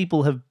 Lots of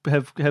people have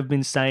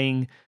been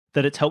saying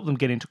that it's helped them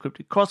get into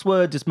cryptic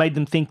crosswords. It's made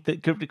them think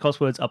that cryptic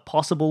crosswords are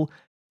possible.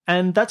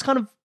 And that's kind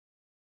of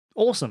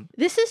awesome.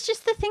 This is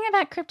just the thing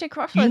about cryptic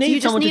crosswords. You need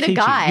just someone to need a teach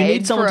you. You guide.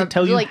 need someone to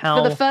tell you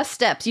how- For the first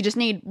steps, you just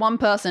need one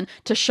person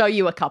to show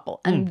you a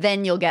couple, and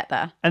then you'll get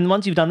there. And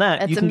once you've done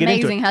that, It's you can get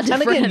into it. amazing how And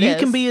different again, it you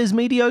can is. be as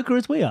mediocre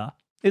as we are.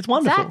 It's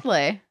wonderful.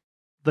 Exactly.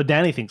 The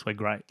Danny thinks we're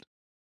great.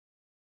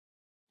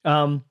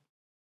 That's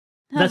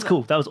How's-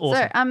 cool. That was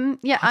awesome.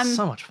 So, That's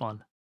so much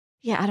fun.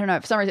 I don't know.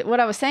 For some reason, what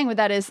I was saying with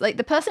that is like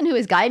the person who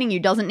is guiding you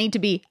doesn't need to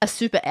be a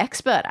super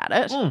expert at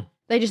it. Mm.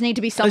 They just need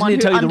to be need someone to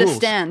who tell you the rules.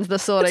 understands the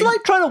sort It's of.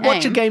 like trying to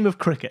watch a aim. game of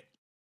cricket.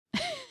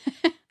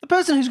 The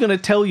person who's going to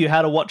tell you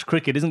how to watch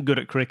cricket isn't good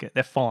at cricket.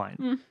 They're fine.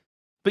 Mm.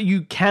 But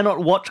you cannot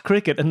watch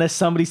cricket unless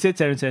somebody sits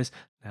there and says,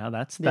 "Now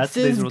that's This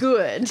these is rules."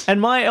 good.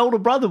 And my elder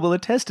brother will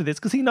attest to this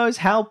because he knows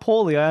how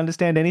poorly I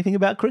understand anything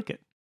about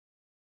cricket.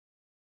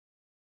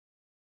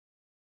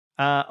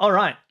 All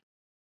right.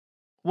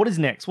 What is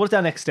next? What's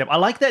our next step? I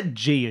like that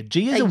G. A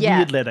G is a Yeah.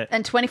 weird letter.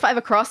 And 25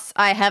 across,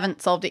 I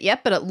haven't solved it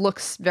yet, but it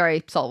looks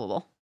very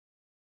solvable.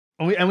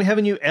 And we have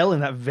a new L in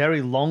that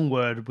very long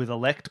word with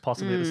elect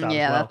possibly at the start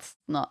yeah, as well. that's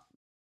not.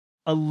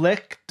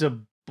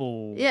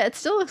 Electable. Yeah, it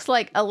still looks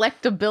like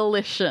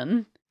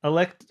electabilition. It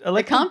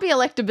Elect can't be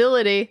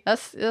electability.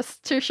 That's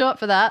too short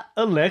for that.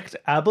 elect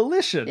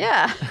abolition.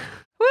 Yeah.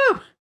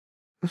 Woo!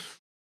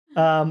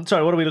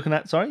 Sorry, what are we looking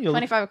at? Sorry, you're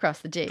 25 across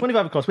the G.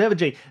 25 across. We have a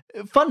G.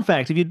 Fun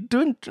fact, if you're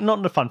doing,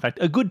 not a fun fact,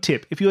 a good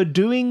tip. If you're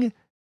doing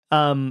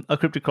a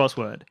cryptic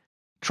crossword,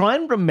 try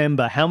and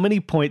remember how many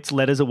points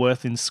letters are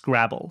worth in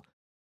Scrabble.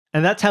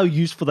 And that's how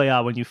useful they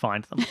are when you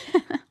find them.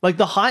 Like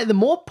the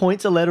more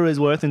points a letter is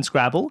worth in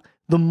Scrabble,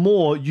 the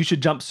more you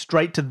should jump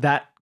straight to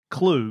that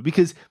clue.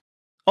 Because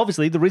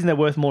obviously the reason they're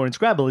worth more in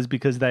Scrabble is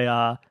because they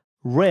are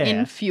rare.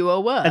 In fewer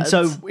words. And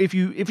so if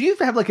you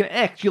have like an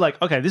X, you're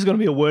like, okay, this is going to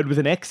be a word with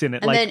an X in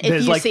it. And like, then if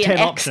there's you like see 10 an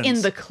X options.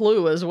 in the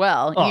clue as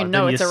well, Oh, you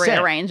know then it's a you're set.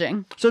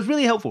 rearranging. So it's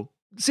really helpful.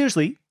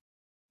 Seriously,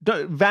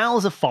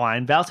 vowels are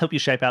fine. Vowels help you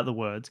shape out the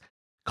words.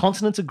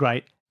 Consonants are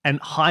great. And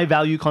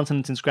high-value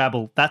consonants in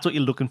Scrabble, that's what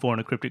you're looking for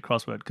in a cryptic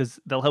crossword because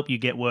they'll help you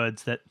get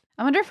words that...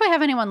 I wonder if we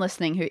have anyone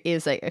listening who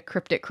is a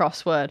cryptic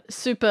crossword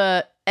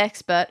super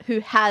expert who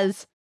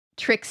has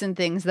tricks and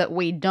things that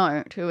we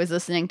don't, who is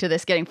listening to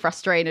this getting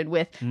frustrated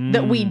with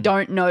that we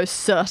don't know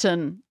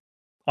certain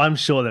I'm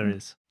sure there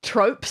is.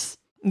 tropes.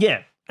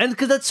 Yeah. And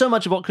because that's so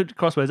much of what cryptic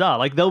crosswords are.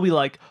 Like, they'll be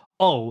like,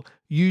 oh,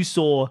 you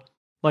saw...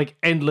 like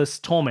endless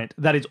torment,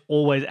 that is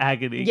always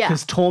agony Yeah.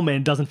 because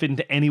torment doesn't fit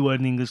into any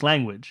word in the English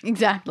language.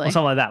 Exactly. Or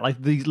something like that,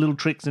 like these little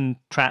tricks and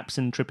traps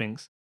and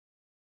trippings.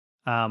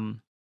 But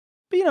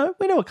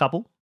we know a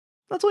couple.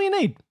 That's all you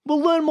need. We'll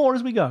learn more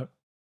as we go.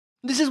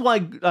 This is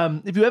why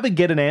if you ever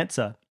get an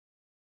answer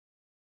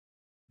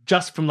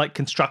just from like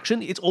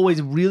construction, it's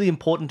always really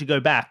important to go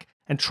back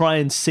and try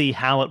and see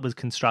how it was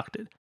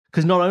constructed.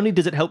 Because not only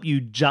does it help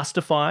you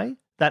justify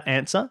that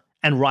answer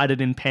and write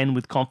it in pen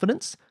with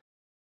confidence,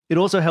 it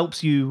also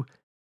helps you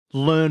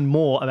learn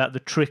more about the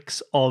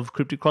tricks of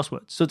cryptic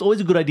crosswords. So it's always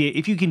a good idea,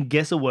 if you can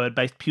guess a word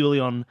based purely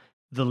on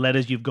the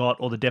letters you've got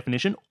or the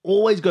definition,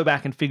 always go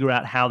back and figure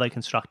out how they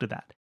constructed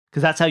that.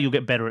 Because that's how you'll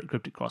get better at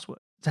cryptic crosswords.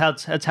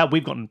 That's how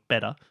we've gotten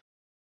better,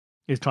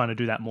 is trying to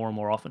do that more and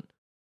more often.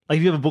 Like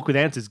if you have a book with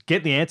answers,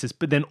 get the answers,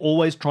 but then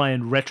always try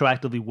and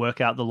retroactively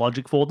work out the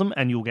logic for them,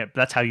 and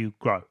that's how you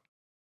grow.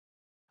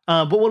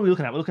 But what are we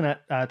looking at? We're looking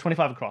at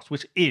 25 across,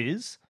 which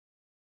is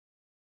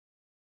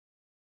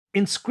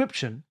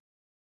Inscription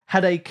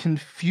had a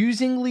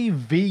confusingly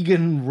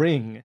vegan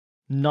ring,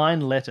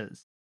 9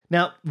 letters.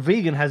 Now,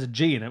 vegan has a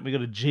G in it. We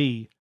got a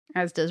G.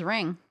 As does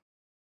ring,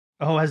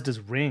 Oh, as does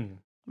ring.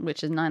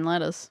 which is 9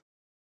 letters.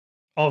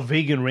 Oh,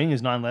 vegan ring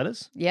is 9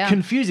 letters? Yeah.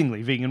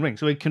 Confusingly vegan ring.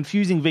 So a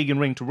confusing vegan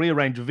ring to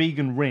rearrange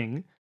vegan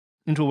ring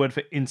into a word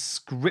for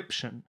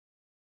inscription.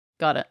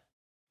 Got it.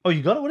 Oh,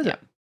 you got it? What is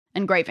Yep.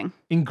 Engraving.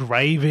 it?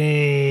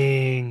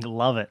 Engraving.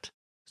 Love it.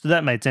 So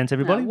that made sense,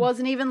 everybody? I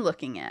wasn't even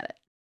looking at it.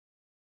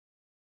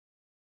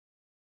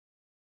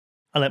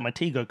 I let my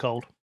tea go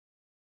cold.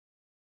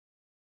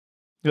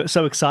 I got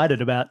so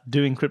excited about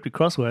doing cryptic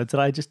crosswords that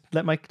I just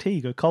let my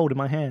tea go cold in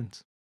my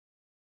hands.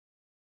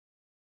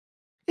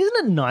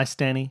 Isn't it nice,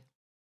 Danny?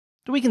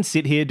 That we can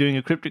sit here doing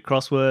a cryptic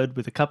crossword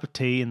with a cup of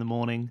tea in the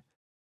morning,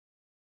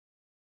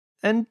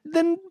 and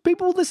then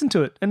people will listen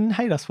to it and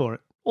hate us for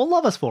it, or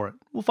love us for it.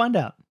 We'll find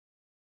out.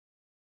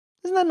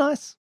 Isn't that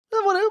nice?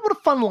 What a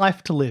fun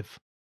life to live.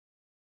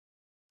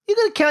 You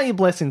got to count your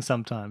blessings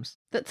sometimes.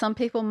 That some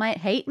people might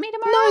hate me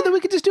tomorrow? No, that we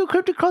could just do a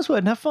cryptic crossword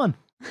and have fun.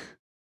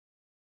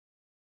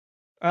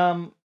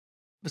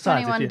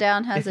 Besides, 21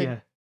 down has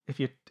if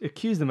you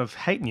accuse them of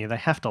hating you, they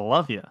have to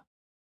love you.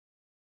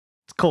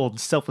 It's called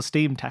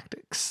self-esteem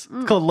tactics.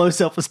 It's called low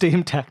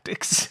self-esteem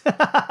tactics.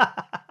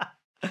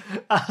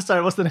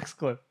 Sorry, what's the next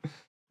clue?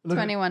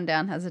 21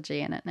 down has a G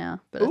in it now,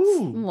 but it's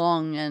Ooh.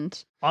 long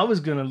and... I was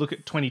going to look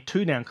at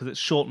 22 down because it's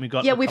short and we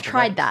got... Yeah, a we've couple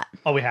tried letters. that.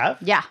 Oh, we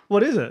have? Yeah.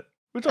 What is it?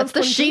 Which one's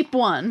That's the 22? sheep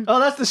one. Oh,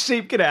 that's the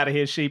sheep. Get out of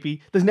here,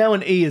 sheepy. There's now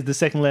an E as the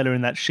second letter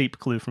in that sheep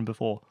clue from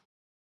before.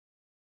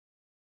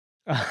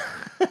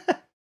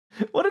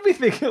 What did we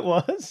think it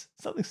was?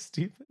 Something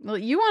stupid. Well,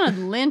 you wanted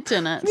lint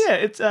in it. Yeah,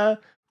 it's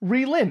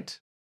relint.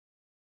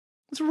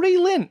 It's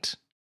relint.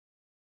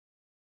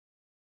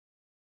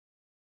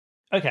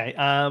 Okay,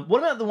 what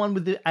about the one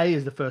with the A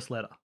as the first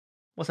letter?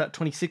 What's that,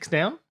 26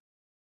 down?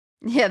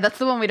 Yeah, that's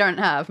the one we don't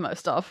have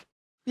most of.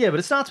 Yeah, but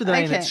it starts with an A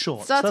and it's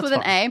short. Starts so with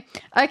that's an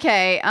fine. A.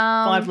 Okay.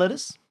 5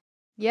 letters?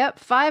 Yep,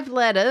 5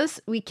 letters.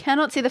 We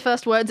cannot see the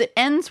first words. It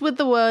ends with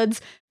the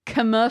words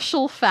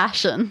commercial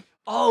fashion.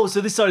 Oh,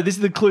 so this is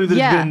the clue that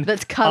has been...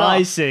 that's cut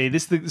I off. see.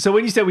 So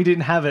when you said we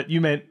didn't have it,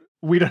 you meant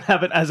we don't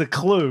have it as a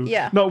clue.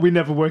 Yeah. Not we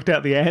never worked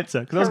out the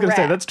answer. Because I was going to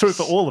say, that's true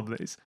for all of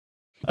these.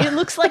 It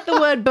looks like the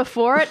word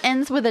before it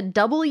ends with a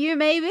W,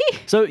 maybe?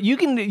 So you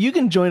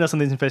can join us on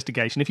this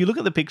investigation. If you look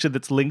at the picture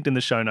that's linked in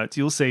the show notes,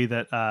 you'll see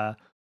that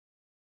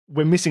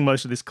we're missing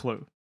most of this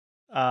clue.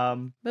 But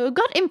we've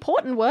got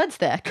important words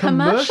there.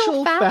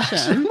 Commercial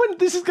fashion.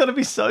 This is going to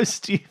be so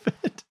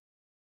stupid.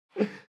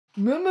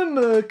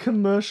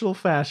 Commercial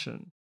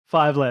fashion.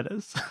 5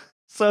 letters.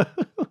 So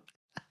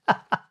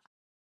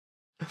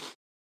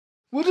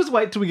we'll just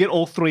wait till we get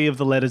all 3 of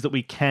the letters that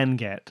we can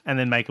get and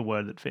then make a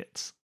word that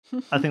fits.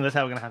 I think that's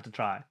how we're going to have to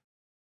try.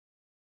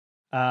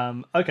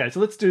 Okay, so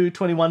let's do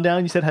 21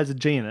 down. You said has a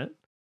G in it.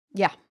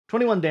 Yeah.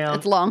 21 down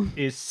It's long.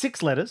 is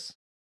 6 letters.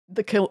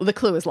 The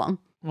clue is long.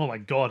 Oh my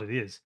God, it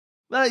is.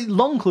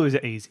 Long clues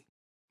are easy.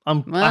 I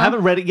Well,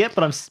 haven't read it yet,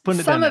 but I'm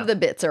putting it down Some of now. the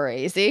bits are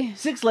easy.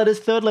 6 letters,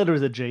 third letter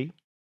is a G.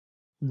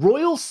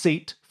 Royal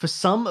seat for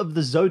some of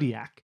the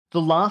zodiac,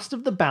 the last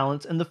of the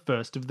balance and the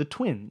first of the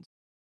twins.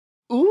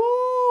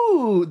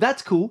 Ooh,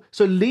 that's cool.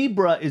 So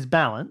Libra is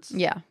balance.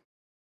 Yeah.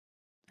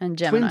 And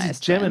Gemini Twins is is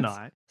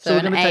Gemini. So we're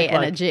an gonna A take,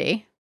 and a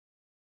G.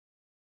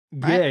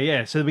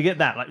 Yeah. So we get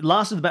that. Like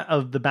last of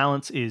the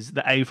balance is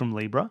the A from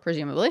Libra.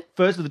 Presumably.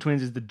 First of the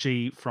twins is the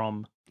G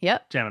from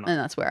Yep. Gemini. And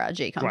that's where our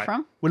G comes Right.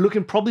 from. We're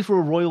looking probably for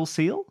a royal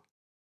seal.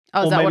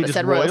 Oh, Or is that maybe what it just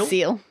said? Royal royal?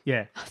 seal?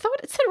 Yeah. I thought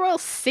it said royal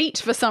seat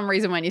for some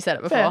reason when you said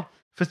it before.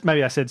 Fair.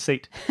 Maybe I said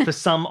seat. For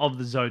some of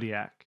the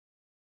zodiac.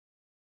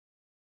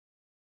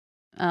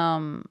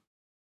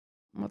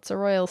 What's a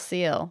royal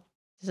seal?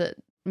 Does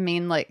it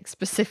mean like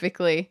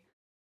specifically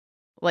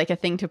like a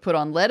thing to put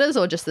on letters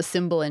or just the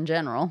symbol in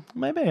general?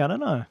 Maybe, I don't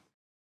know.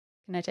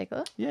 Can I take a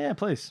look? Yeah,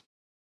 please.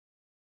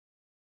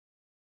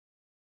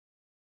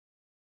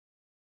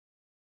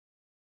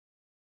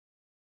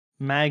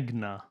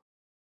 Magna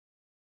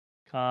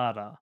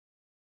Carta.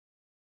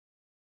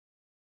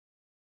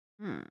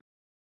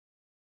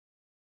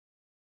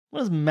 What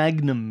does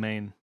magnum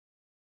mean?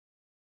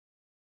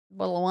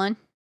 Bottle of wine?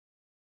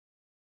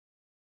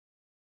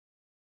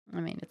 I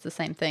mean, it's the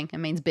same thing. It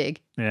means big.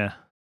 Yeah.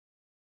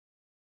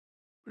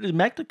 Does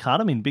Magna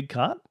Carta mean big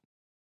cart?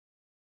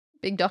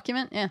 Big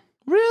document? Yeah.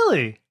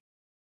 Really?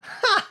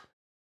 Ha!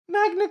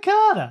 Magna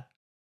Carta.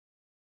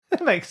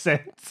 That makes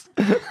sense.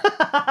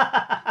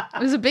 It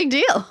was a big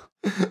deal.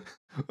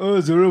 Oh,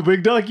 it's a real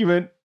big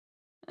document.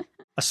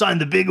 I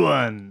signed the big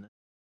one.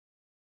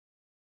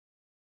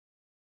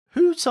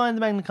 Who signed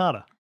the Magna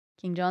Carta?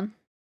 King John,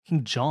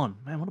 King John.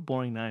 Man, what a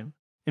boring name.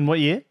 In what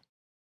year?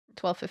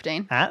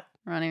 1215. At?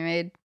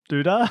 Runnymede.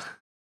 Doodah?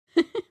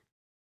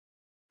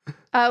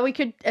 We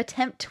could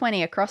attempt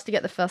 20 across to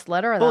get the first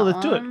letter of Oh, that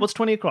let's do it. one. What's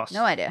 20 across?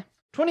 No idea.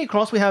 20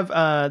 across, we have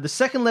the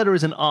second letter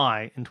is an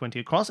I in 20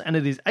 across, and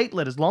it is 8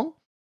 letters long.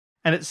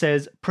 And it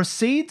says,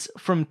 proceeds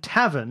from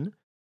tavern,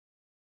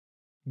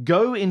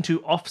 go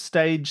into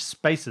offstage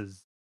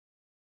spaces.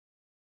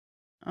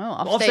 Oh,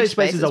 Offstage offstage spaces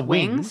spaces are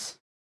wings.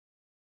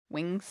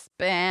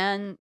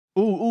 Wingspan.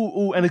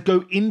 Ooh, and it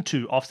go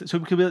into offstage. So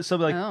it could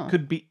be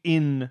could be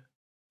in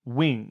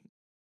wing.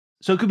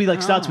 So it could be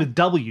like starts with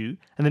W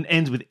and then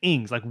ends with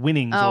ings, like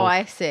winnings. Oh, or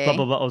I see. Blah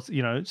blah blah, or,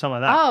 something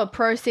like that. Oh,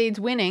 proceeds,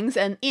 winnings,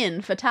 and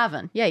in for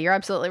tavern. Yeah, you're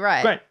absolutely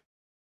right. Great.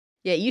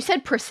 Yeah, you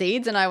said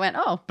proceeds, and I went,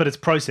 oh. But it's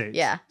proceeds.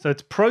 Yeah. So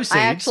it's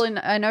proceeds.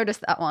 I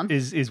noticed that one.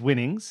 Is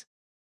winnings,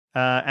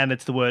 and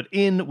it's the word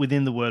in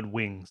within the word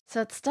wings.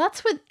 So it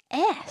starts with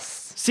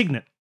S.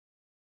 Signet.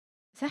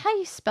 Is that how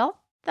you spell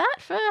that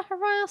for a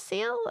royal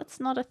seal? That's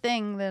not a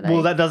thing that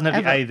that doesn't have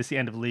ever... the A. That's the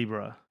end of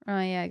Libra.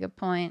 Oh yeah, good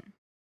point.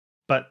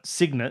 But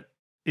signet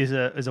is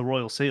a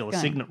royal seal, a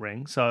signet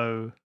ring.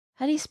 So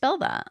how do you spell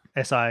that?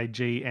 Signet.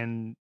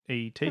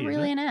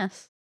 Really an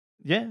S?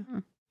 Yeah.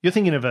 You're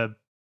thinking of a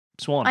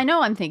swan. I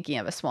know I'm thinking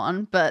of a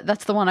swan, but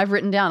that's the one I've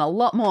written down a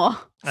lot more.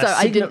 So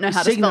I didn't know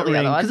how to spell the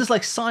other one. Because it's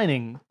like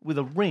signing with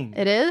a ring.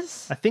 It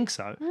is? I think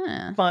so.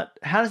 Yeah. But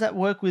how does that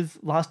work with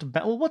last of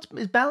balance? Well,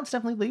 is balance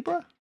definitely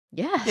Libra?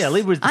 Yes. Yeah,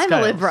 Libra is the I'm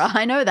scales. a Libra.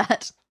 I know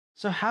that.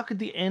 So how could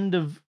the end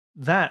of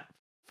that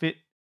fit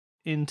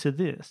into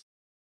this?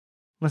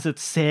 Unless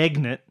it's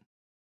signet.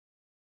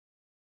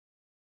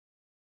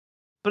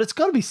 But it's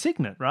got to be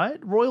signet, right?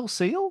 Royal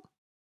seal?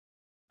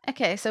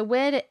 Okay, so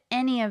where do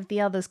any of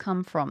the others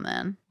come from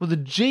then? Well, the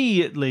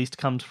G at least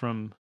comes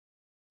from...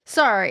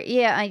 Sorry,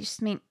 yeah, I just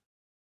mean...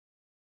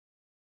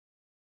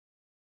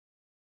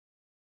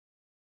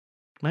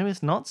 Maybe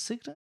it's not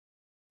signet?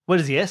 Where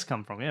does the S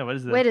come from? Yeah,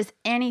 where does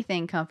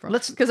anything come from?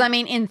 Because, I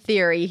mean, in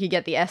theory, you could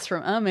get the S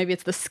from, maybe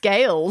it's the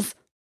scales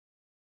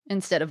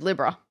instead of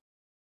Libra.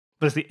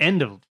 But it's the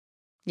end of...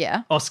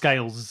 Yeah. Oh,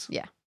 scales.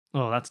 Yeah.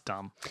 Oh, that's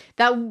dumb.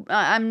 That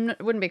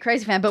wouldn't be a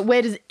crazy fan, but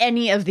where does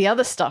any of the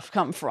other stuff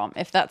come from,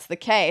 if that's the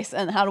case?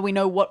 And how do we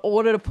know what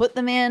order to put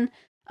them in?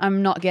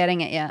 I'm not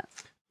getting it yet.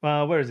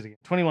 Where is it again?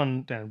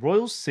 21 down.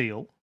 Royal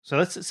seal. So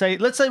let's say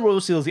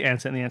royal seal is the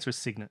answer, and the answer is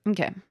signet.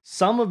 Okay.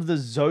 Some of the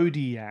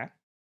zodiac,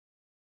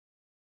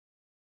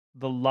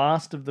 the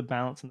last of the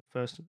balance, and the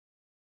first of...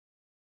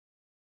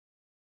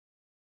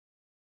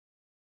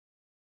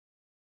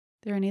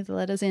 Are there any of the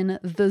letters in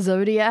the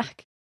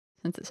zodiac?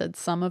 Since it said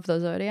some of the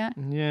zodiac?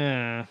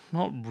 Yeah,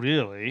 not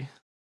really.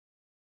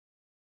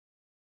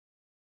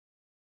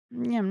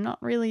 Yeah, I'm not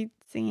really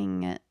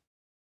seeing it.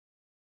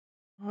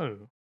 Oh,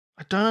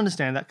 I don't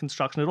understand that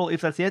construction at all.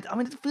 If that's the answer, I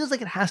mean, it feels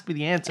like it has to be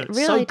the answer. It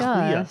really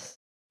does.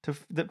 Clear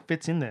that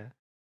fits in there.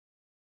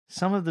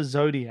 Some of the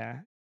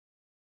zodiac.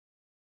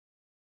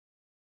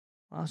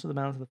 Last of the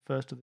balance of the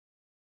first of the...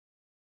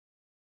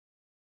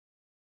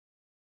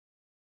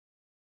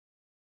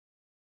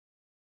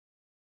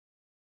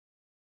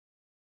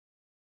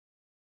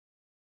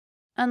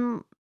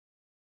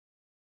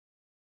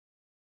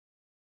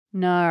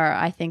 No,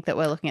 I think that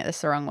we're looking at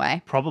this the wrong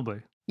way.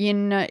 Probably. You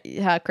know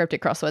how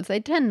cryptic crosswords, they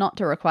tend not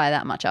to require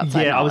that much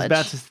outside knowledge. Yeah, I was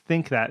about to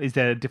think that. Is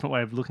there a different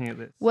way of looking at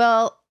this?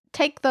 Well,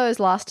 take those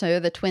last two,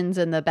 the twins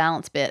and the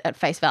balance bit, at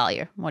face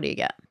value. What do you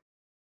get?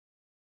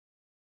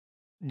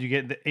 You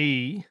get the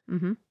E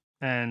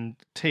and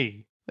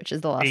T. Which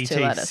is the last E-T,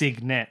 two letters.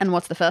 signet. And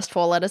what's the first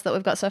four letters that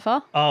we've got so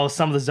far? Oh,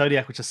 some of the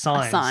zodiac, which are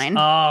signs. A sign.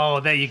 Oh,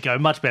 there you go.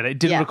 Much better. It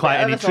didn't require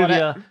any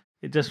trivia.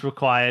 It just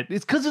required...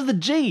 It's because of the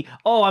G.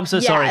 Oh, I'm so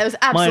sorry. It was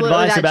absolutely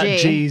my advice that about G.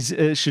 G's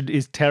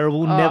is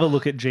terrible. Never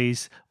look at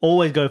G's.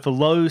 Always go for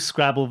low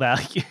Scrabble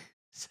values.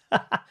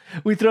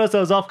 We threw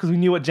ourselves off because we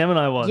knew what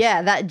Gemini was.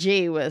 Yeah, that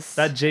G was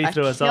That G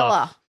threw us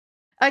off.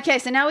 Okay,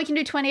 so now we can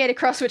do 28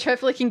 across, which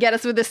hopefully can get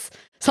us with this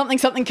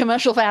something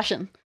commercial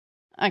fashion.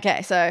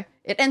 Okay, so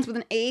it ends with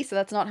an E, so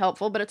that's not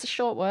helpful, but it's a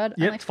short word.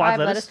 Yep, only 5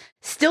 letters.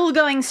 Still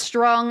going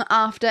strong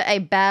after a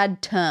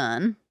bad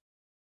turn.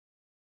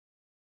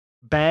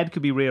 Bad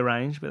could be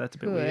rearranged, but that's a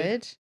bit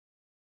weird. Good.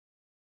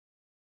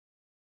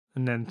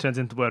 And then turns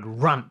into the word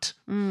runt.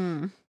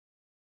 Mm.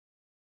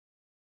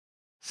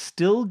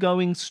 Still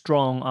going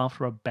strong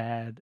after a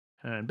bad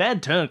turn.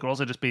 Bad turn could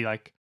also just be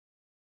like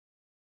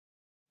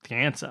the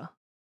answer.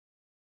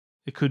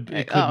 It could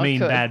mean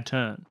bad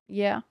turn.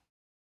 Yeah.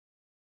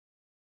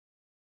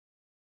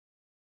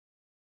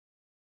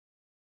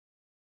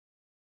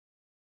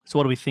 So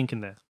what are we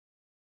thinking there?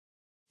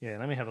 Yeah,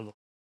 let me have a look.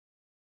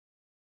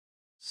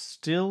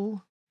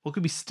 Still, what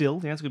could be still?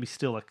 The answer could be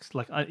still, it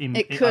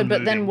could,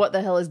 but then what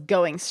the hell is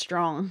going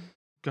strong?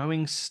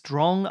 Going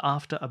strong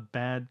after a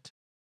bad.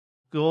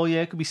 Oh yeah,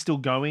 it could be still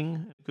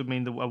going. It could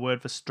mean a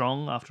word for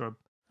strong after a.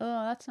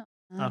 Oh, that's not.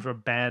 After a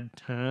bad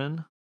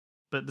turn,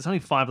 but there's only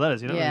 5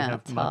 letters. You don't really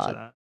have much of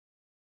that.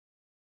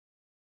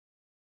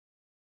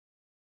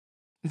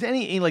 Is there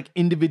any like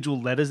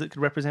individual letters that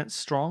could represent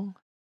strong?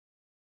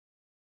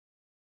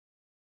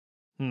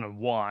 I don't know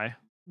why.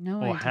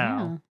 No or idea.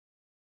 How.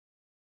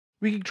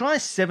 We could try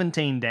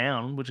 17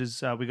 down, which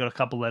is we got a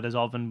couple letters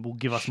of, and will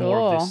give us more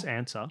of this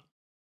answer.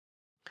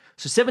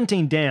 So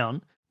 17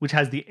 down, which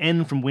has the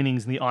N from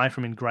winnings and the I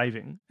from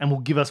engraving, and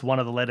will give us one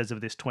of the letters of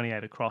this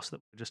 28 across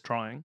that we're just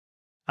trying.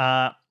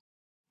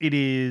 It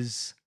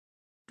is...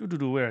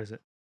 Where is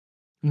it?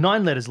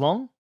 9 letters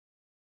long.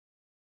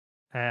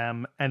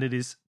 And it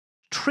is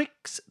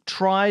tricks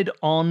tried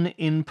on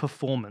in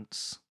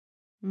performance.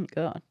 Oh,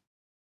 God.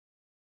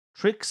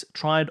 Tricks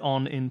tried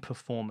on in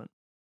performance.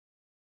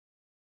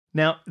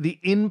 Now, the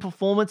in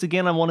performance,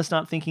 again, I want to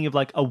start thinking of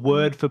like a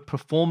word for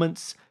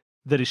performance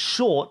that is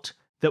short,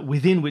 that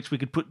within which we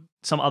could put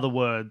some other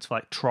words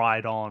like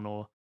tried on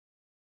or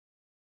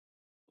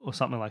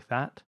something like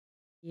that.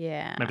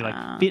 Yeah. Maybe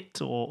like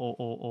fit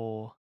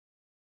or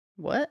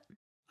What?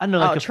 I don't know,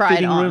 like a tried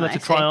fitting on, room, like I to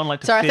try see. on,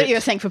 like to Sorry, fit. I thought you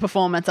were saying for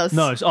performance. I was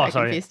No, very sorry.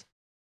 confused.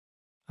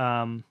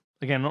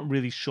 Again, not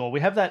really sure. We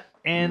have that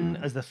N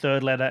as the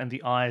 3rd letter and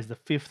the I as the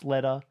 5th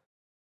letter.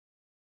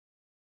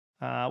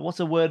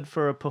 What's a word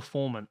for a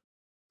performance?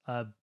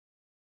 A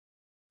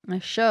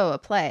show, a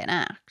play, an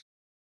act.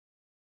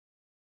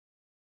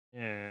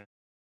 Yeah.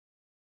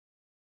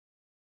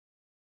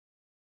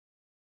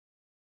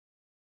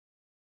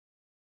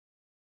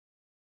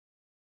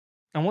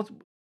 And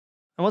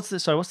what's the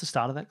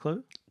start of that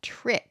clue?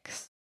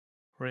 Tricks.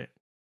 Correct.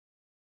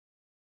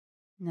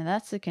 Now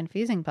that's the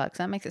confusing part, because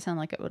that makes it sound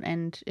like it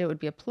would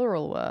be a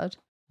plural word,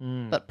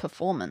 but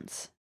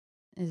performance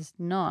is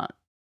not.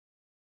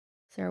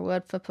 Is there a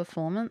word for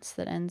performance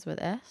that ends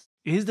with S?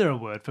 Is there a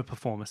word for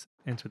performance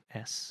that ends with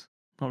S?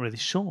 Not really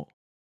sure.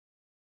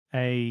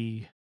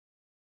 No.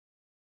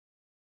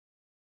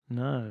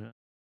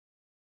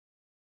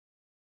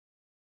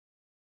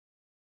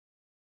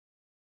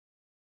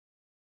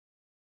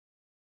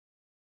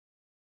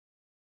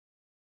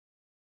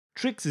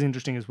 Tricks is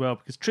interesting as well,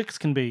 because tricks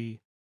can be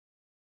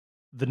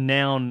the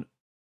noun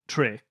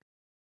trick,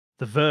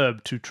 the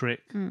verb to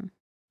trick,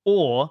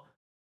 or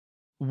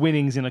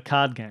winnings in a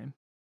card game.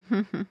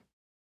 Didn't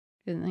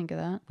think of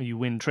that. Where you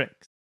win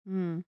tricks.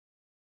 Mm.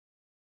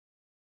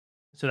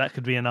 So that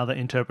could be another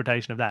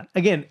interpretation of that.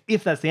 Again,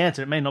 if that's the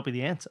answer, it may not be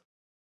the answer.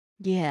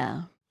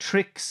 Yeah.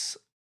 Tricks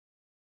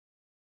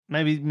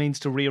maybe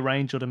means to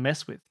rearrange or to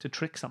mess with, to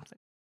trick something.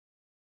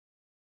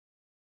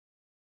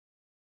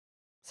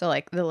 So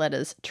like the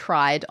letters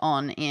tried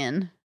on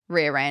in,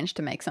 rearranged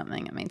to make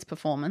something, it means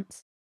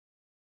performance.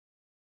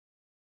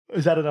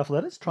 Is that enough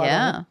letters? Tried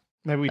on in?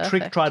 Maybe we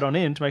trick tried on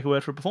in to make a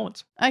word for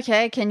performance.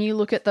 Okay, can you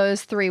look at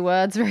those 3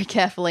 words very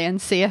carefully and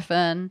see if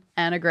an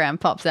anagram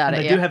pops out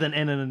at you? They do have an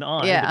N and an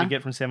I that we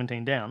get from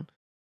 17 down.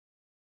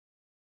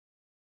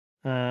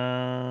 Where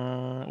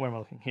am I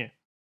looking? Here.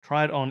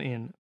 Tried on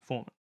in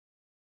performance.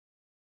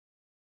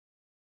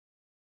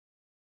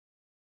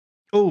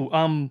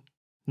 Oh,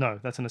 no,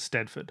 that's an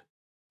Estedford.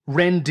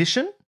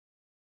 Rendition?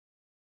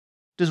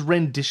 Does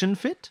rendition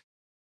fit?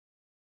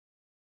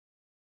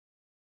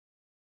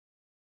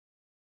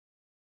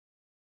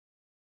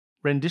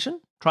 Rendition?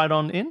 Tried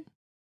on in?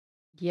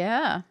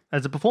 Yeah.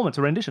 As a performance,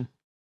 a rendition.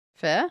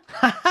 Fair.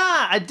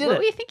 Ha! I did it. What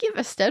were you thinking of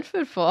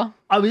Estedford for?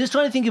 I was just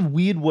trying to think of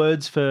weird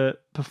words for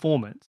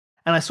performance.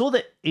 And I saw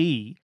the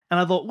E, and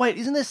I thought, wait,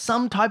 isn't there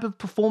some type of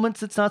performance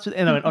that starts with...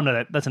 And I went, oh,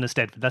 no, that's an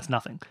Estedford. That's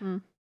nothing.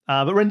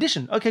 But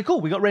rendition. Okay,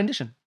 cool. We got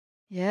rendition.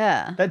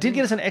 Yeah. That did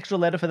get us an extra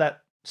letter for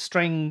that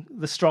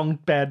the strong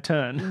bad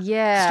turn.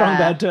 Yeah. Strong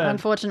bad turn.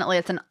 Unfortunately,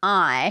 it's an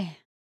I.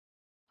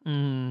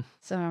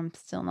 So I'm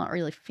still not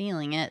really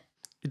feeling it.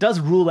 It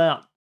does rule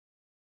out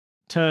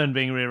turn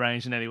being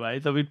rearranged in any way,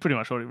 though we'd pretty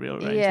much already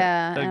rearranged it.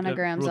 Yeah,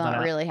 anagrams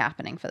aren't really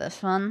happening for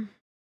this one.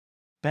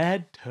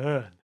 Bad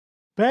turn.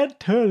 Bad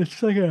turn is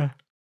just like a...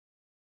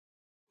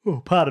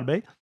 Oh, pardon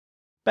me.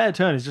 Bad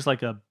turn is just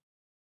like a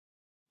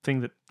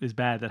thing that is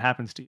bad that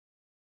happens to you.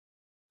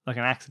 Like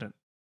an accident.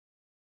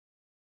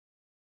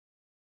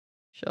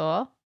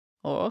 Sure.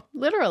 Or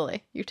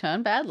literally, you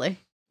turn badly.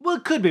 Well,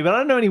 it could be, but I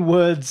don't know any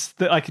words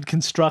that I could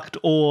construct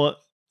or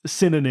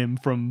synonym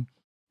from...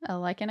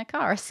 Like in a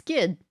car, a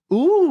skid.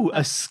 Ooh,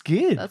 a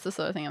skid. That's the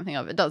sort of thing I'm thinking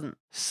of. It doesn't.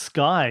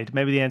 Skied.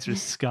 Maybe the answer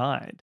is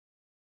skied.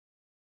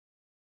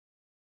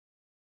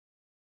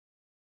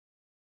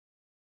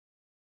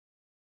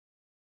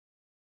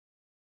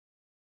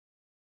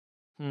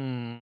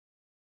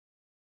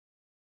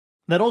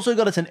 That also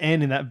got us an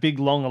N in that big,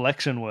 long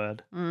election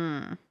word.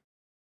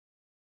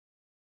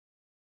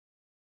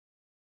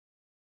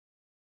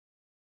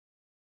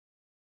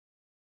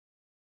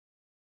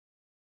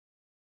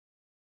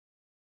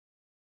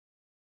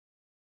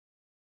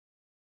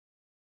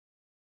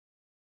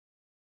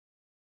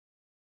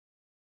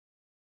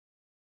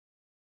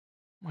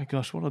 My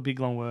gosh, what a big,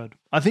 long word.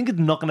 I think it's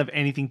not going to have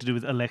anything to do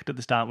with elect at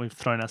the start. We've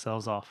thrown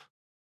ourselves off.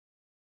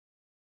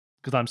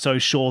 Because I'm so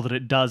sure that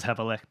it does have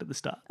elect at the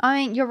start. I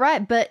mean, you're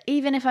right, but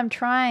even if I'm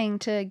trying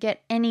to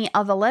get any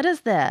other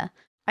letters there,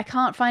 I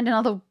can't find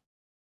another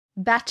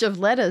batch of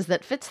letters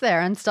that fits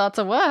there and starts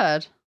a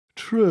word.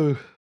 True.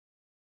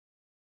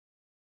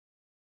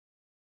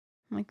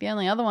 Like the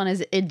only other one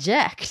is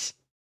eject.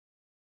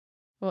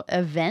 Or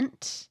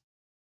event.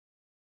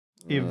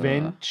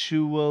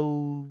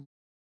 Eventual...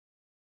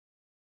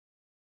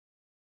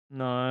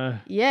 No.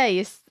 Yeah,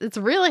 it's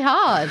really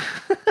hard.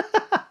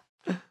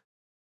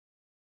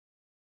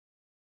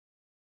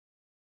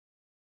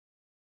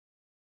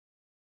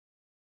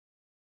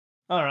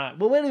 All right.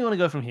 Well, where do we want to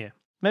go from here?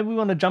 Maybe we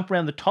want to jump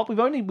around the top. We've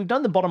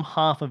done the bottom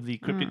half of the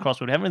cryptic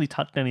crossword. We haven't really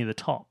touched any of the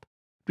top.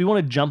 Do we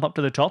want to jump up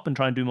to the top and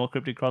try and do more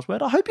cryptic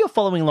crossword? I hope you're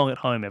following along at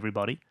home,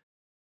 everybody.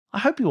 I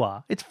hope you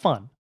are. It's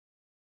fun.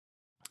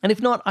 And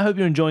if not, I hope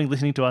you're enjoying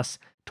listening to us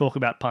talk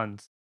about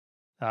puns.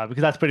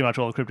 Because that's pretty much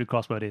all a cryptic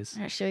crossword is.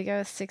 All right, should we go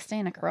with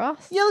 16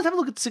 across? Yeah, let's have a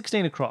look at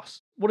 16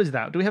 across. What is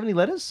that? Do we have any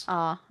letters?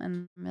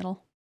 In the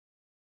middle.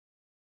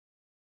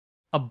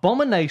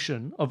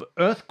 Abomination of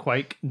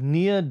earthquake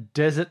near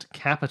desert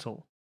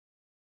capital.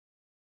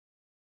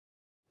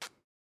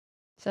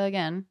 So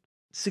again,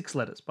 6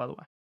 letters, by the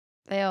way.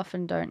 they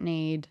often don't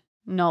need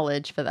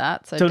knowledge for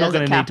that. So So not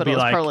gonna desert need to be capital is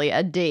like- probably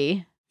a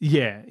D.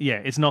 Yeah.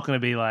 It's not going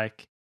to be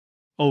like,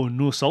 oh,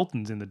 Nur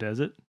Sultan's in the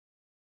desert.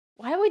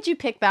 Why would you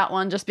pick that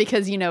one just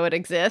because you know it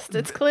exists?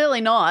 It's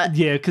clearly not.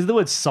 Yeah, because the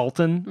word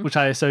sultan, which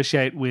I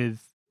associate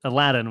with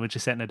Aladdin, which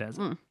is set in a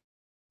desert.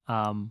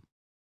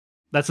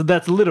 That's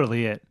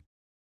literally it.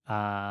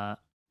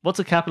 What's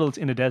a capital that's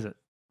in a desert?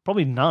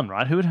 Probably none,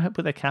 right? Who would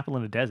put their capital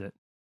in a desert?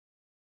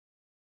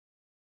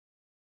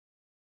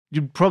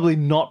 You'd probably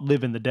not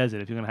live in the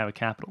desert if you're going to have a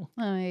capital.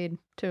 I mean,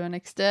 to an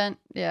extent,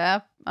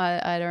 yeah.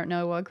 I don't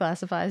know what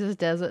classifies as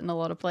desert in a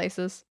lot of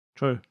places.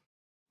 True.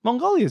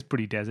 Mongolia's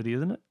pretty deserty,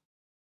 isn't it?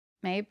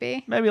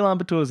 Maybe. Maybe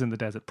Ulaanbaatar's in the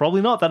desert.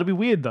 Probably not. That'd be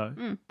weird,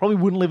 though. Probably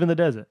wouldn't live in the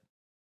desert.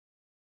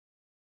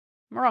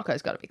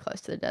 Morocco's got to be close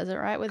to the desert,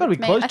 right? Gotta be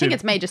close I think to-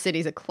 its major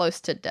cities are close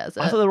to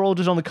desert. I thought they were all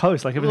just on the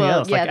coast, like everything Well,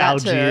 else, yeah, like that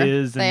too.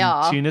 Algiers They and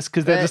are, Tunis,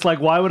 because they're but just like,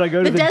 why would I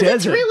go to the the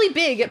desert's desert? really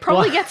big. It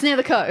probably Why- gets near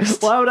the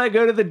coast. Why would I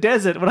go to the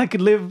desert when I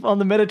could live on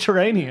the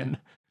Mediterranean?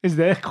 Is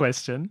their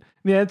question.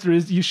 The answer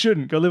is you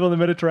shouldn't go live on the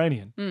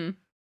Mediterranean. Mm.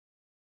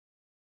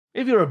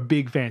 If you're a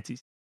big fancy.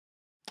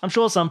 I'm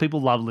sure some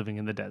people love living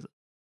in the desert.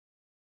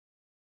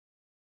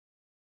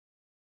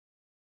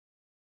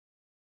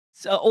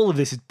 So all of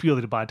this is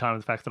purely to buy time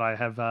with the fact that I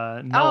have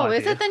no idea.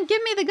 Is it? Then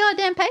give me the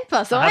goddamn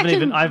paper so I I haven't can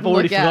even. I've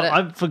already look at it.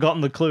 I've forgotten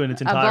the clue in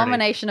its entirety.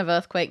 Abomination of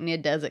earthquake near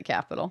desert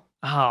capital.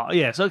 Oh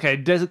yes, okay.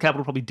 Desert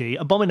capital probably D.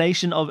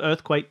 Abomination of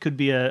earthquake could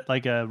be a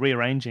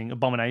rearranging.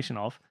 Abomination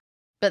of.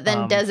 But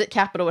then desert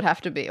capital would have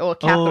to be, or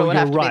capital would you're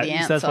have to right. be the So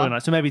answer. that's probably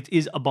nice. So maybe it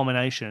is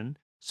abomination.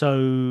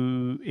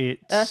 So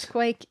it's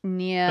Earthquake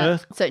near.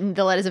 So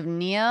the letters of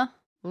near.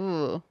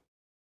 Ooh,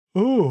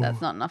 Ooh.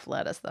 that's not enough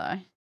letters though.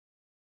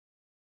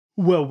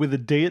 Well, with a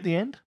D at the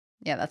end.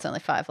 Yeah, that's only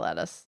 5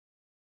 letters.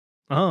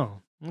 Oh,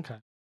 okay.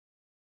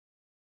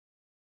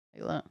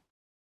 Take a look.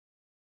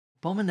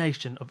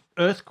 Abomination of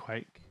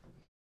earthquake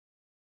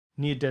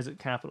near desert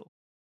capital.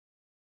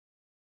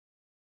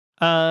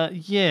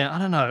 Yeah, I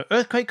don't know.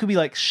 Earthquake could be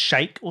like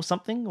shake or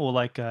something, or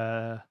like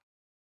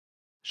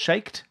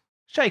shaked.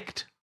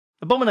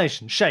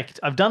 Abomination, shaked.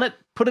 I've done it.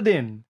 Put it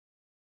in.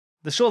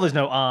 Sure, there's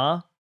no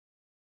R,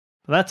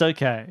 but that's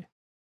okay.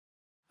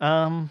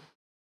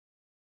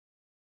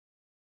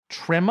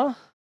 Tremor.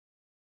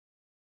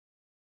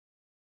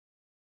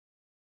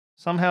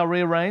 Somehow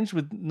rearranged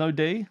with no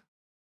D.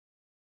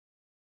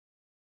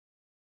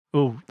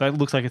 Oh, that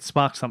looks like it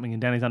sparked something in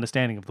Danny's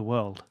understanding of the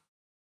world.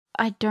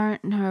 I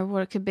don't know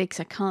what it could be because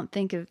I can't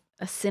think of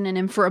a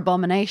synonym for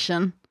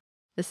abomination.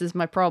 This is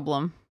my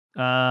problem.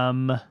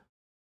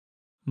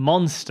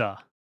 Monster.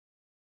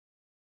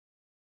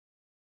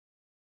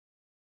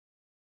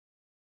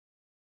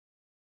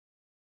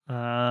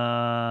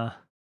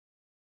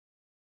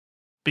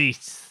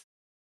 Beast.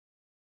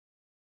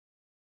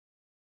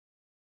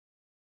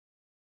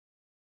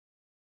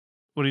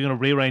 What, are you going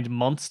to rearrange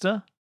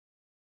monster?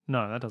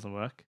 No, that doesn't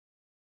work.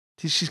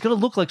 She's going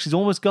to look like she's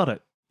almost got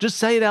it. Just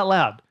say it out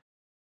loud.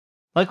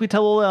 Like we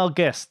tell all our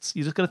guests,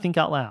 you just got to think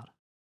out loud.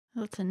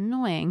 That's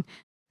annoying.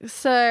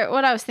 So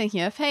what I was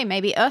thinking of, hey,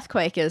 maybe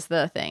earthquake is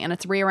the thing, and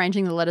it's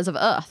rearranging the letters of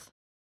earth.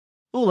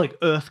 Oh, like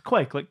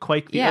earthquake, like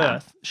quake the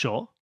earth.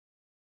 Sure.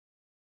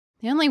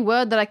 The only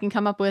word that I can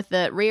come up with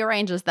that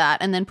rearranges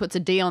that and then puts a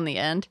D on the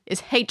end is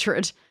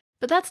hatred.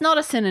 But that's not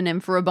a synonym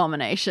for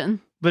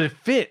abomination. But it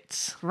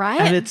fits.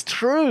 Right? And it's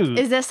true.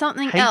 Is there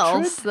something Hatred?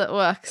 else that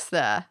works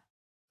there?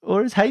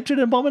 Or is hatred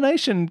and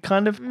abomination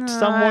kind of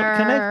somewhat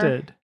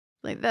connected?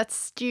 Like, that's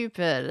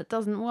stupid. It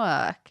doesn't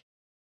work.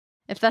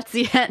 If that's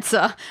the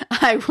answer,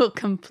 I will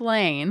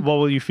complain. What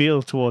will you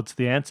feel towards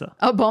the answer?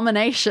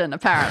 Abomination,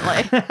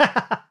 apparently.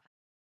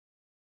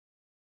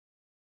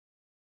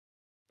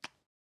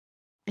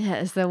 Yeah,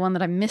 is there one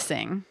that I'm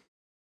missing?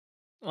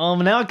 Oh,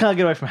 now I can't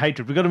get away from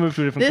hatred. We've got to move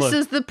to a different This clue.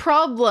 is the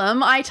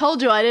problem. I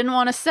told you I didn't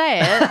want to say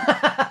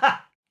it.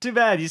 Too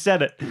bad, you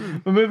said it.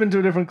 We're moving to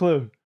a different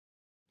clue.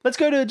 Let's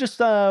go to just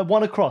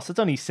one across. It's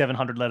only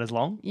 700 letters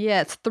long.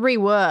 Yeah, it's 3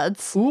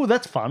 words. Ooh,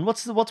 that's fun.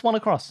 What's one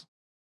across?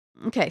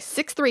 Okay,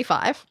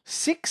 635.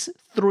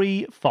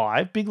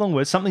 635. Big long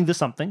words. Something to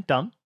something.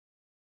 Done.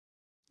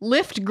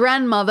 Lift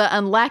grandmother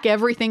and lack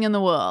everything in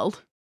the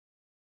world.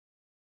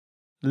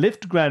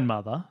 Lift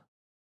grandmother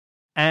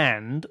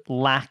and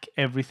lack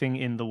everything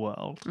in the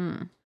world.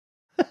 Mm.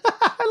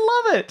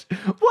 I love it.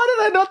 Why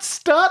did I not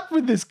start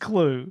with this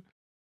clue?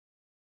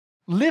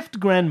 Lift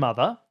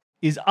grandmother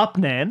is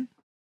Upnan.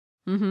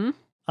 Mm-hmm.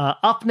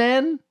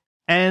 Upnan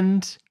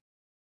and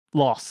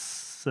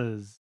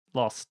Losses.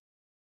 Lost.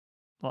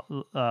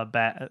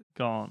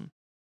 Gone.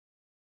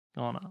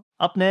 Goner.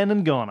 Up Nan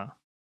and Goner.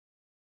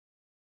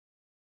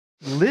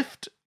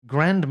 Lift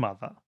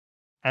grandmother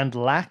and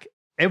lack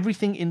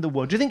everything in the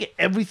world. Do you think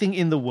everything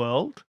in the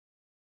world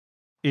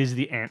is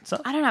the answer?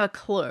 I don't have a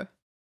clue.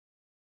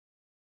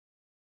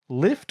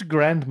 Lift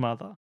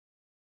grandmother.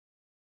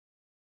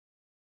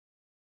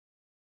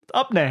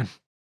 Up Nan.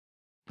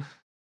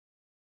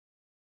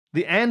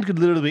 The and could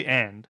literally be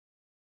and.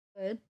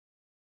 Good.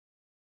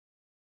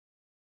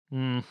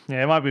 Yeah,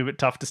 it might be a bit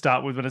tough to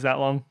start with when it's that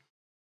long.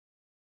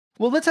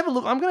 Well, let's have a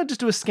look. I'm going to just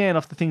do a scan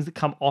off the things that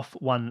come off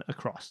one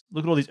across.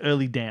 Look at all these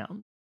early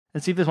downs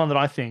and see if there's one that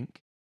I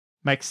think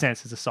makes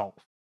sense as a solve.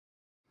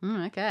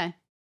 Okay.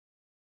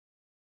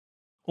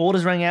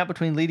 Orders rang out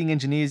between leading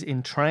engineers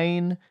in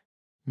train.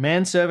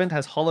 Manservant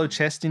has hollow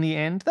chest in the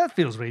end. That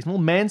feels reasonable.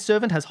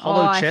 Manservant has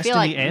hollow chest in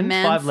the end.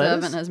 5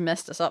 letters. Manservant has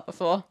messed us up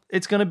before.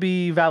 It's going to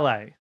be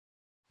valet.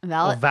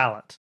 Valet? Or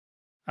valet.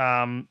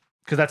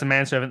 Because that's a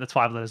manservant that's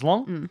 5 letters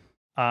long.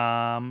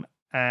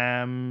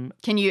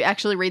 Can you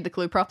actually read the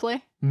clue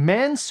properly?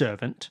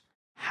 Manservant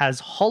has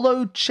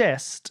hollow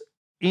chest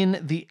in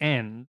the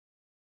end.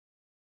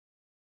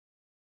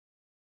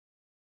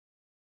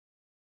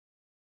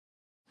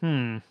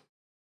 Hmm.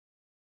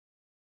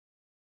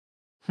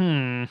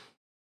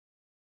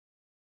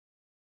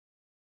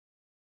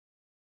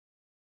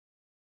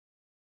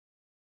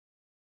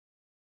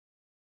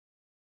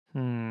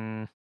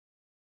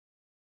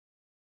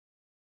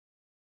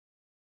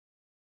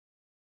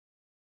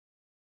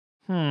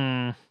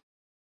 Can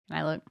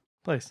I look?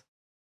 Please.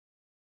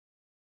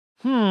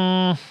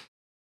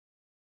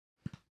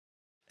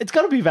 It's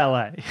got to be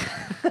valet.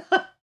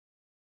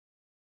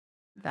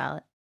 Valet.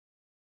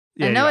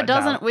 Yeah, no, you're it right,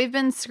 doesn't. valet. We've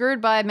been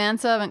screwed by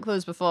manservant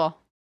clues before.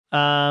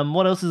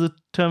 What else is a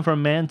term for a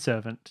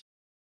manservant?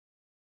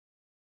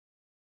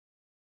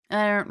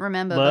 I don't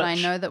remember, but I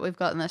Lurch. know that we've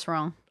gotten this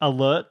wrong. A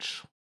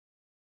lurch?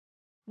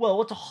 Well,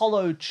 what's a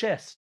hollow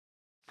chest?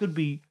 Could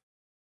be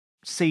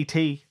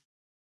CT,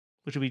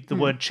 which would be the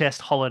word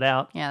chest hollowed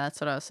out. Yeah,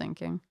 that's what I was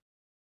thinking.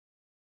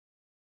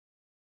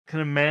 Can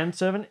a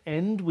manservant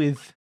end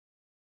with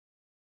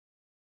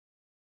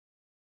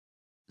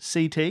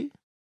CT?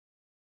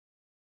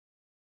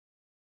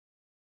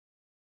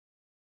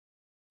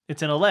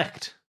 It's an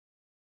elect.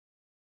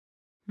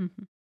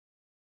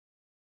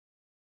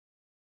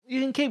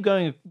 You can keep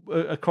going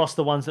across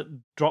the ones that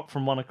drop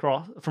from one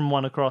across,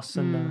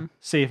 and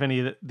see if any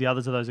of the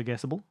others of those are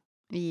guessable.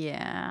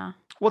 Yeah.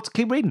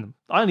 Keep reading them.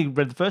 I only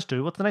read the first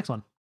 2. What's the next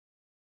one?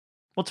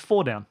 What's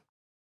 4 down?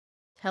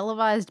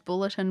 Televised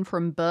bulletin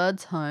from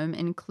Bird's Home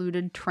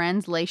included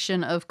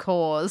translation of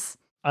cause.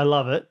 I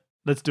love it.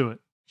 Let's do it.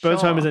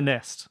 Bird's Home Sure. is a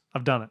nest.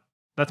 I've done it.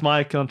 That's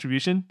my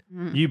contribution.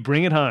 You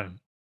bring it home.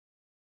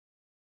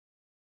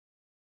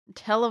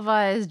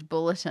 Televised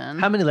bulletin.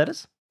 How many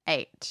letters?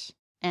 8.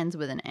 Ends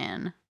with an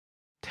N.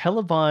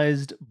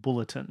 Televised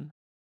bulletin.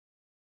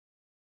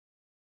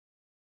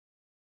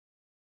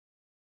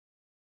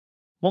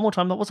 One more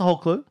time. What's the whole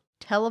clue?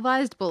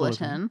 Televised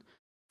bulletin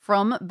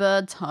from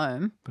Bird's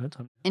Home Bird's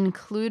Home.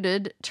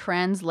 included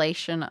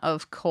translation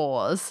of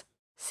cause.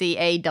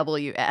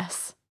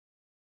 CAWS.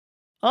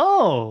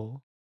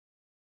 Oh.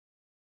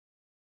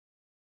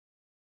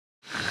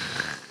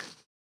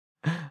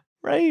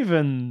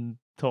 Raven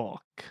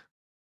talk.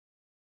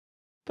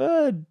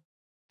 Bird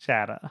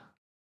chatter.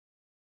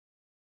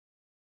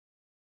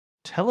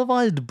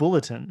 Televised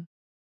bulletin.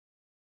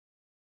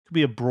 Could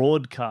be a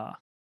broadcast.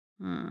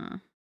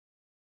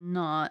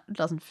 No, it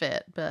doesn't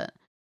fit, but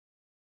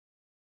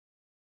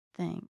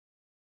think.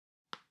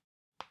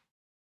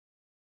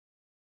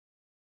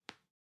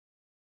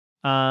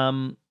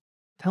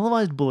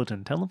 Televised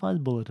bulletin,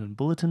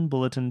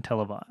 bulletin,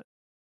 televised.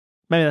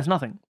 Maybe that's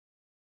nothing.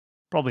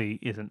 Probably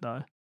isn't,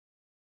 though.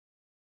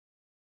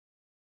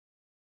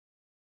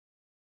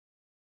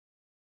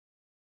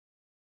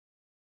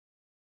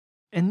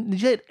 And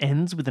did you say it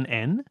ends with an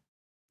N?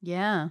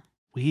 Yeah.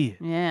 Weird.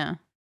 Yeah.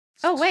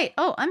 Oh, wait.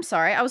 Oh, I'm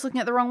sorry. I was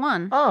looking at the wrong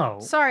one. Oh.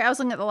 Sorry, I was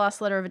looking at the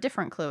last letter of a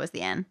different clue as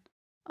the N.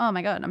 Oh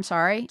my god, I'm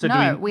sorry. So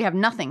no, we have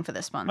nothing for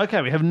this one.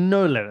 Okay, we have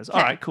no letters. All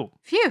Okay. right, cool.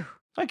 Phew.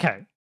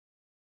 Okay.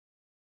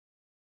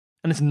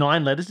 And it's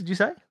 9 letters, did you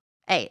say?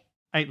 8.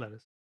 8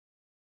 letters.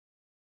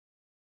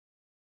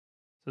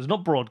 So it's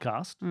not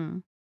broadcast.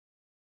 It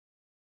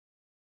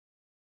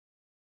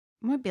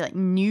won't be like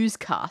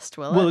newscast,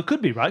 will Well, it? it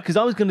could be, right? Because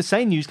I was going to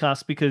say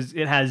newscast because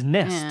it has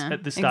nest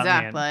at the start and the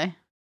end. Exactly.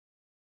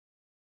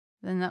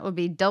 Then that would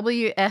be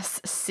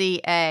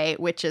WSCA,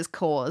 which is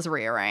cause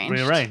rearranged.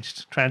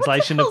 Rearranged.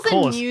 Translation What of the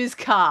hell's course. a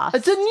newscast?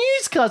 It's a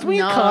newscast. We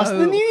cast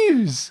the No.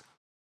 news.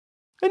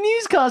 A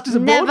newscast is a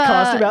Never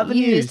broadcast about the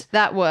used news.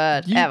 that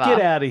word You ever. get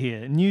out of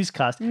here.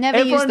 Newscast. Never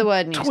use Everyone the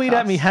word Tweet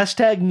at me,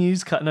 newscast.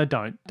 #newscast. No,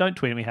 don't. Don't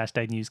tweet at me,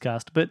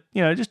 #newscast. But,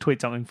 just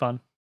tweet something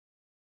fun.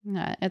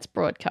 No, it's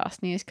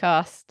broadcast.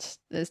 Newscast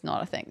is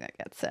not a thing that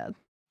gets said.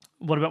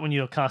 What about when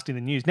you're casting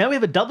the news? Now we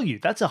have a W.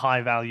 That's a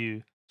high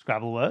value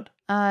Scrabble word.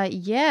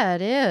 Yeah,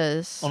 it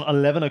is. On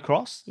 11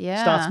 across.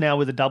 Yeah. Starts now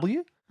with a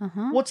W.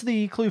 Uh-huh. What's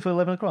the clue for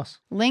 11 across?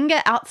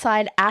 Linger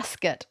outside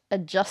Ascot,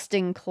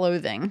 adjusting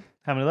clothing.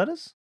 How many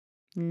letters?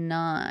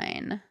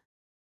 9.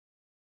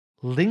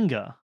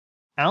 Linger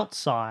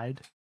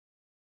outside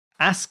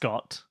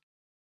Ascot.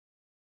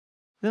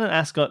 Isn't an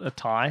ascot a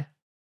tie?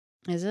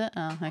 Is it?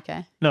 Oh,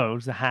 okay. No, it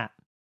was a hat.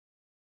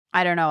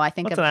 I don't know. I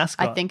think What's of an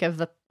ascot? I think of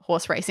the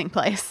horse racing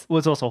place. Well,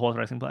 it's also a horse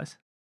racing place.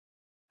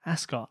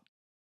 Ascot.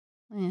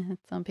 Yeah,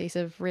 it's some piece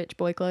of rich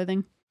boy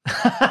clothing. What's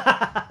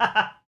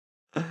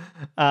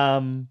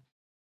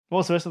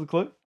the rest of the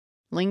clue?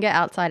 Linger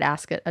outside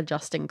Ascot,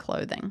 adjusting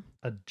clothing.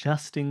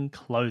 Adjusting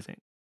clothing.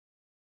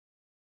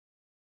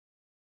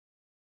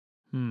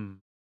 Well,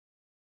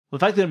 the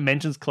fact that it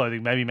mentions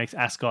clothing maybe makes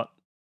Ascot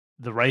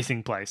the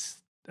racing place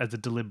as a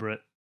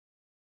deliberate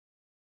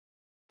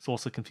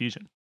source of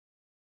confusion.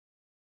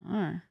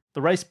 Oh.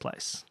 The race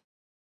place.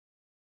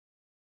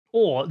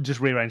 Or just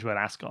rearrange the word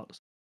Ascot.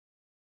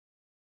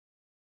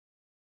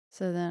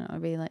 So then it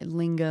would be like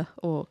linger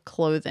or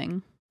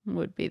clothing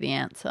would be the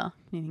answer.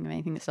 Can you think of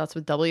anything that starts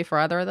with W for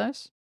either of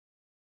those?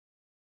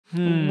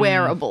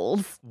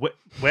 Wearables.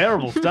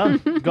 Wearables, done.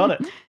 Got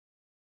it.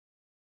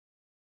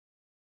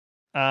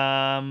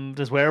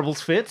 Does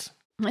wearables fit?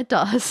 It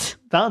does.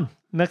 Done.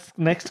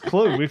 Next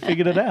clue. We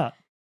figured it out.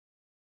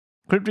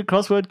 Cryptic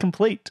crossword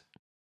complete.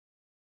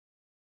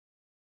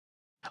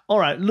 All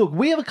right, look,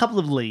 we have a couple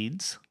of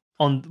leads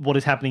on what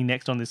is happening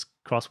next on this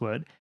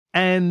crossword,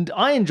 and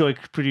I enjoy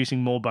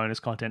producing more bonus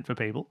content for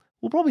people.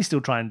 We'll probably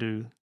still try and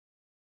do,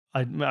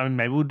 I mean,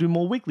 maybe we'll do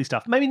more weekly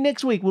stuff. Maybe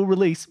next week we'll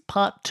release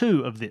part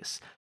 2 of this.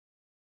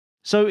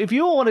 So if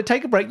you all want to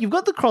take a break, you've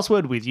got the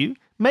crossword with you.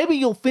 Maybe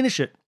you'll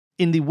finish it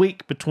in the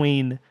week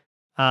between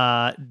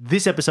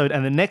this episode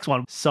and the next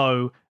one.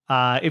 So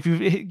if you've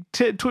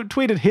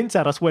tweeted hints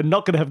at us, we're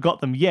not going to have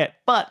got them yet,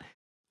 but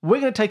we're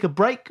going to take a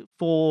break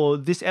for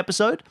this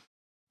episode,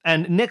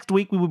 and next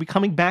week we will be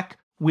coming back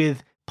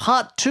with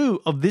part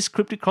 2 of this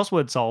cryptic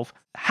crossword solve.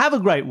 Have a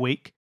great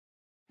week.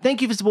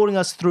 Thank you for supporting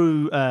us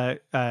through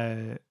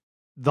the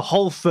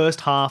whole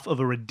first half of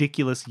a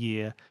ridiculous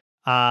year.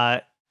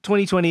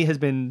 2020 has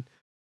been...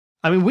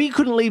 I mean, we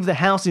couldn't leave the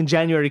house in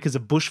January because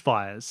of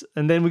bushfires,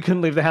 and then we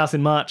couldn't leave the house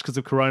in March because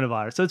of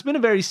coronavirus. So it's been a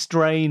very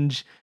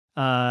strange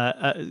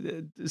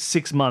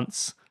 6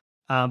 months.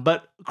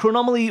 But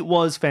Chronomaly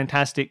was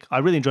fantastic. I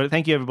really enjoyed it.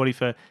 Thank you, everybody,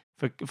 for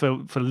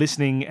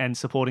listening and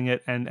supporting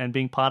it and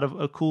being part of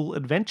a cool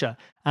adventure.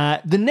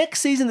 The next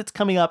season that's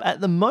coming up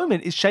at the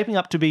moment is shaping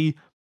up to be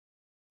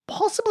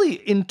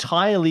possibly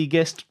entirely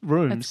guest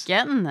rooms. It's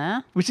getting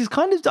there. Which is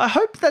kind of... I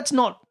hope that's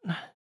not...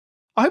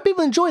 I hope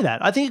people enjoy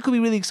that. I think it could be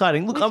really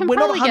exciting. Look, we're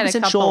not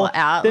 100% sure.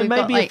 Out. There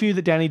may be a few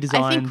that Danny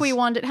designs. I think we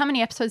wanted... How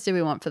many episodes do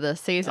we want for the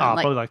season?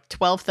 Probably like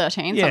 12,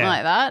 13, something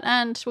like that.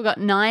 And we've got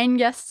 9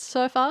 guests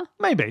so far.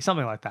 Maybe,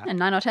 something like that. And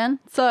 9 or 10.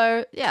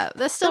 So, yeah,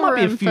 there's still there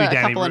might room be a few for a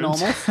Danny couple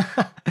rooms. of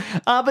normals.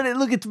 But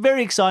look, it's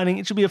very exciting.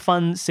 It should be a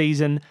fun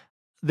season.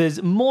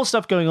 There's more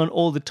stuff going on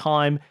all the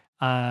time.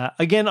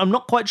 Again, I'm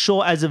not quite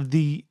sure as of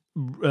the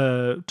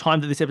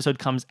time that this episode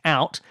comes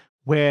out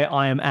where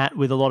I am at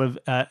with a lot of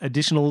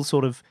additional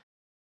sort of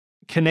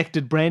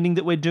connected branding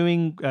that we're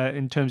doing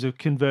in terms of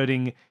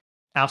converting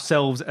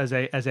ourselves as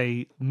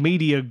a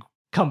media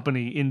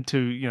company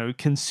into,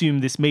 consume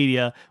this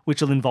media,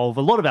 which will involve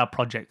a lot of our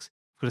projects.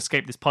 We've got to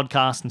escape this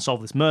podcast and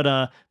solve this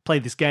murder, play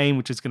this game,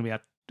 which is going to be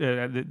our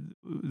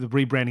the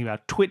rebranding of our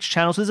Twitch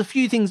channel. So there's a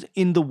few things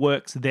in the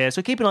works there.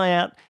 So keep an eye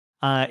out.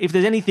 If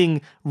there's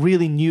anything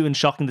really new and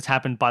shocking that's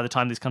happened by the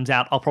time this comes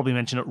out, I'll probably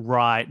mention it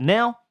right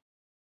now.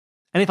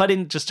 And if I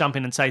didn't just jump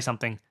in and say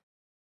something,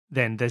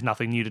 then there's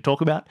nothing new to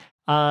talk about.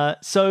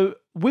 So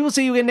we will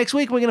see you again next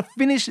week. We're going to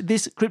finish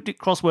this cryptic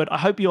crossword. I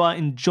hope you are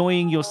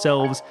enjoying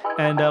yourselves,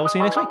 and we'll see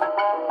you next week.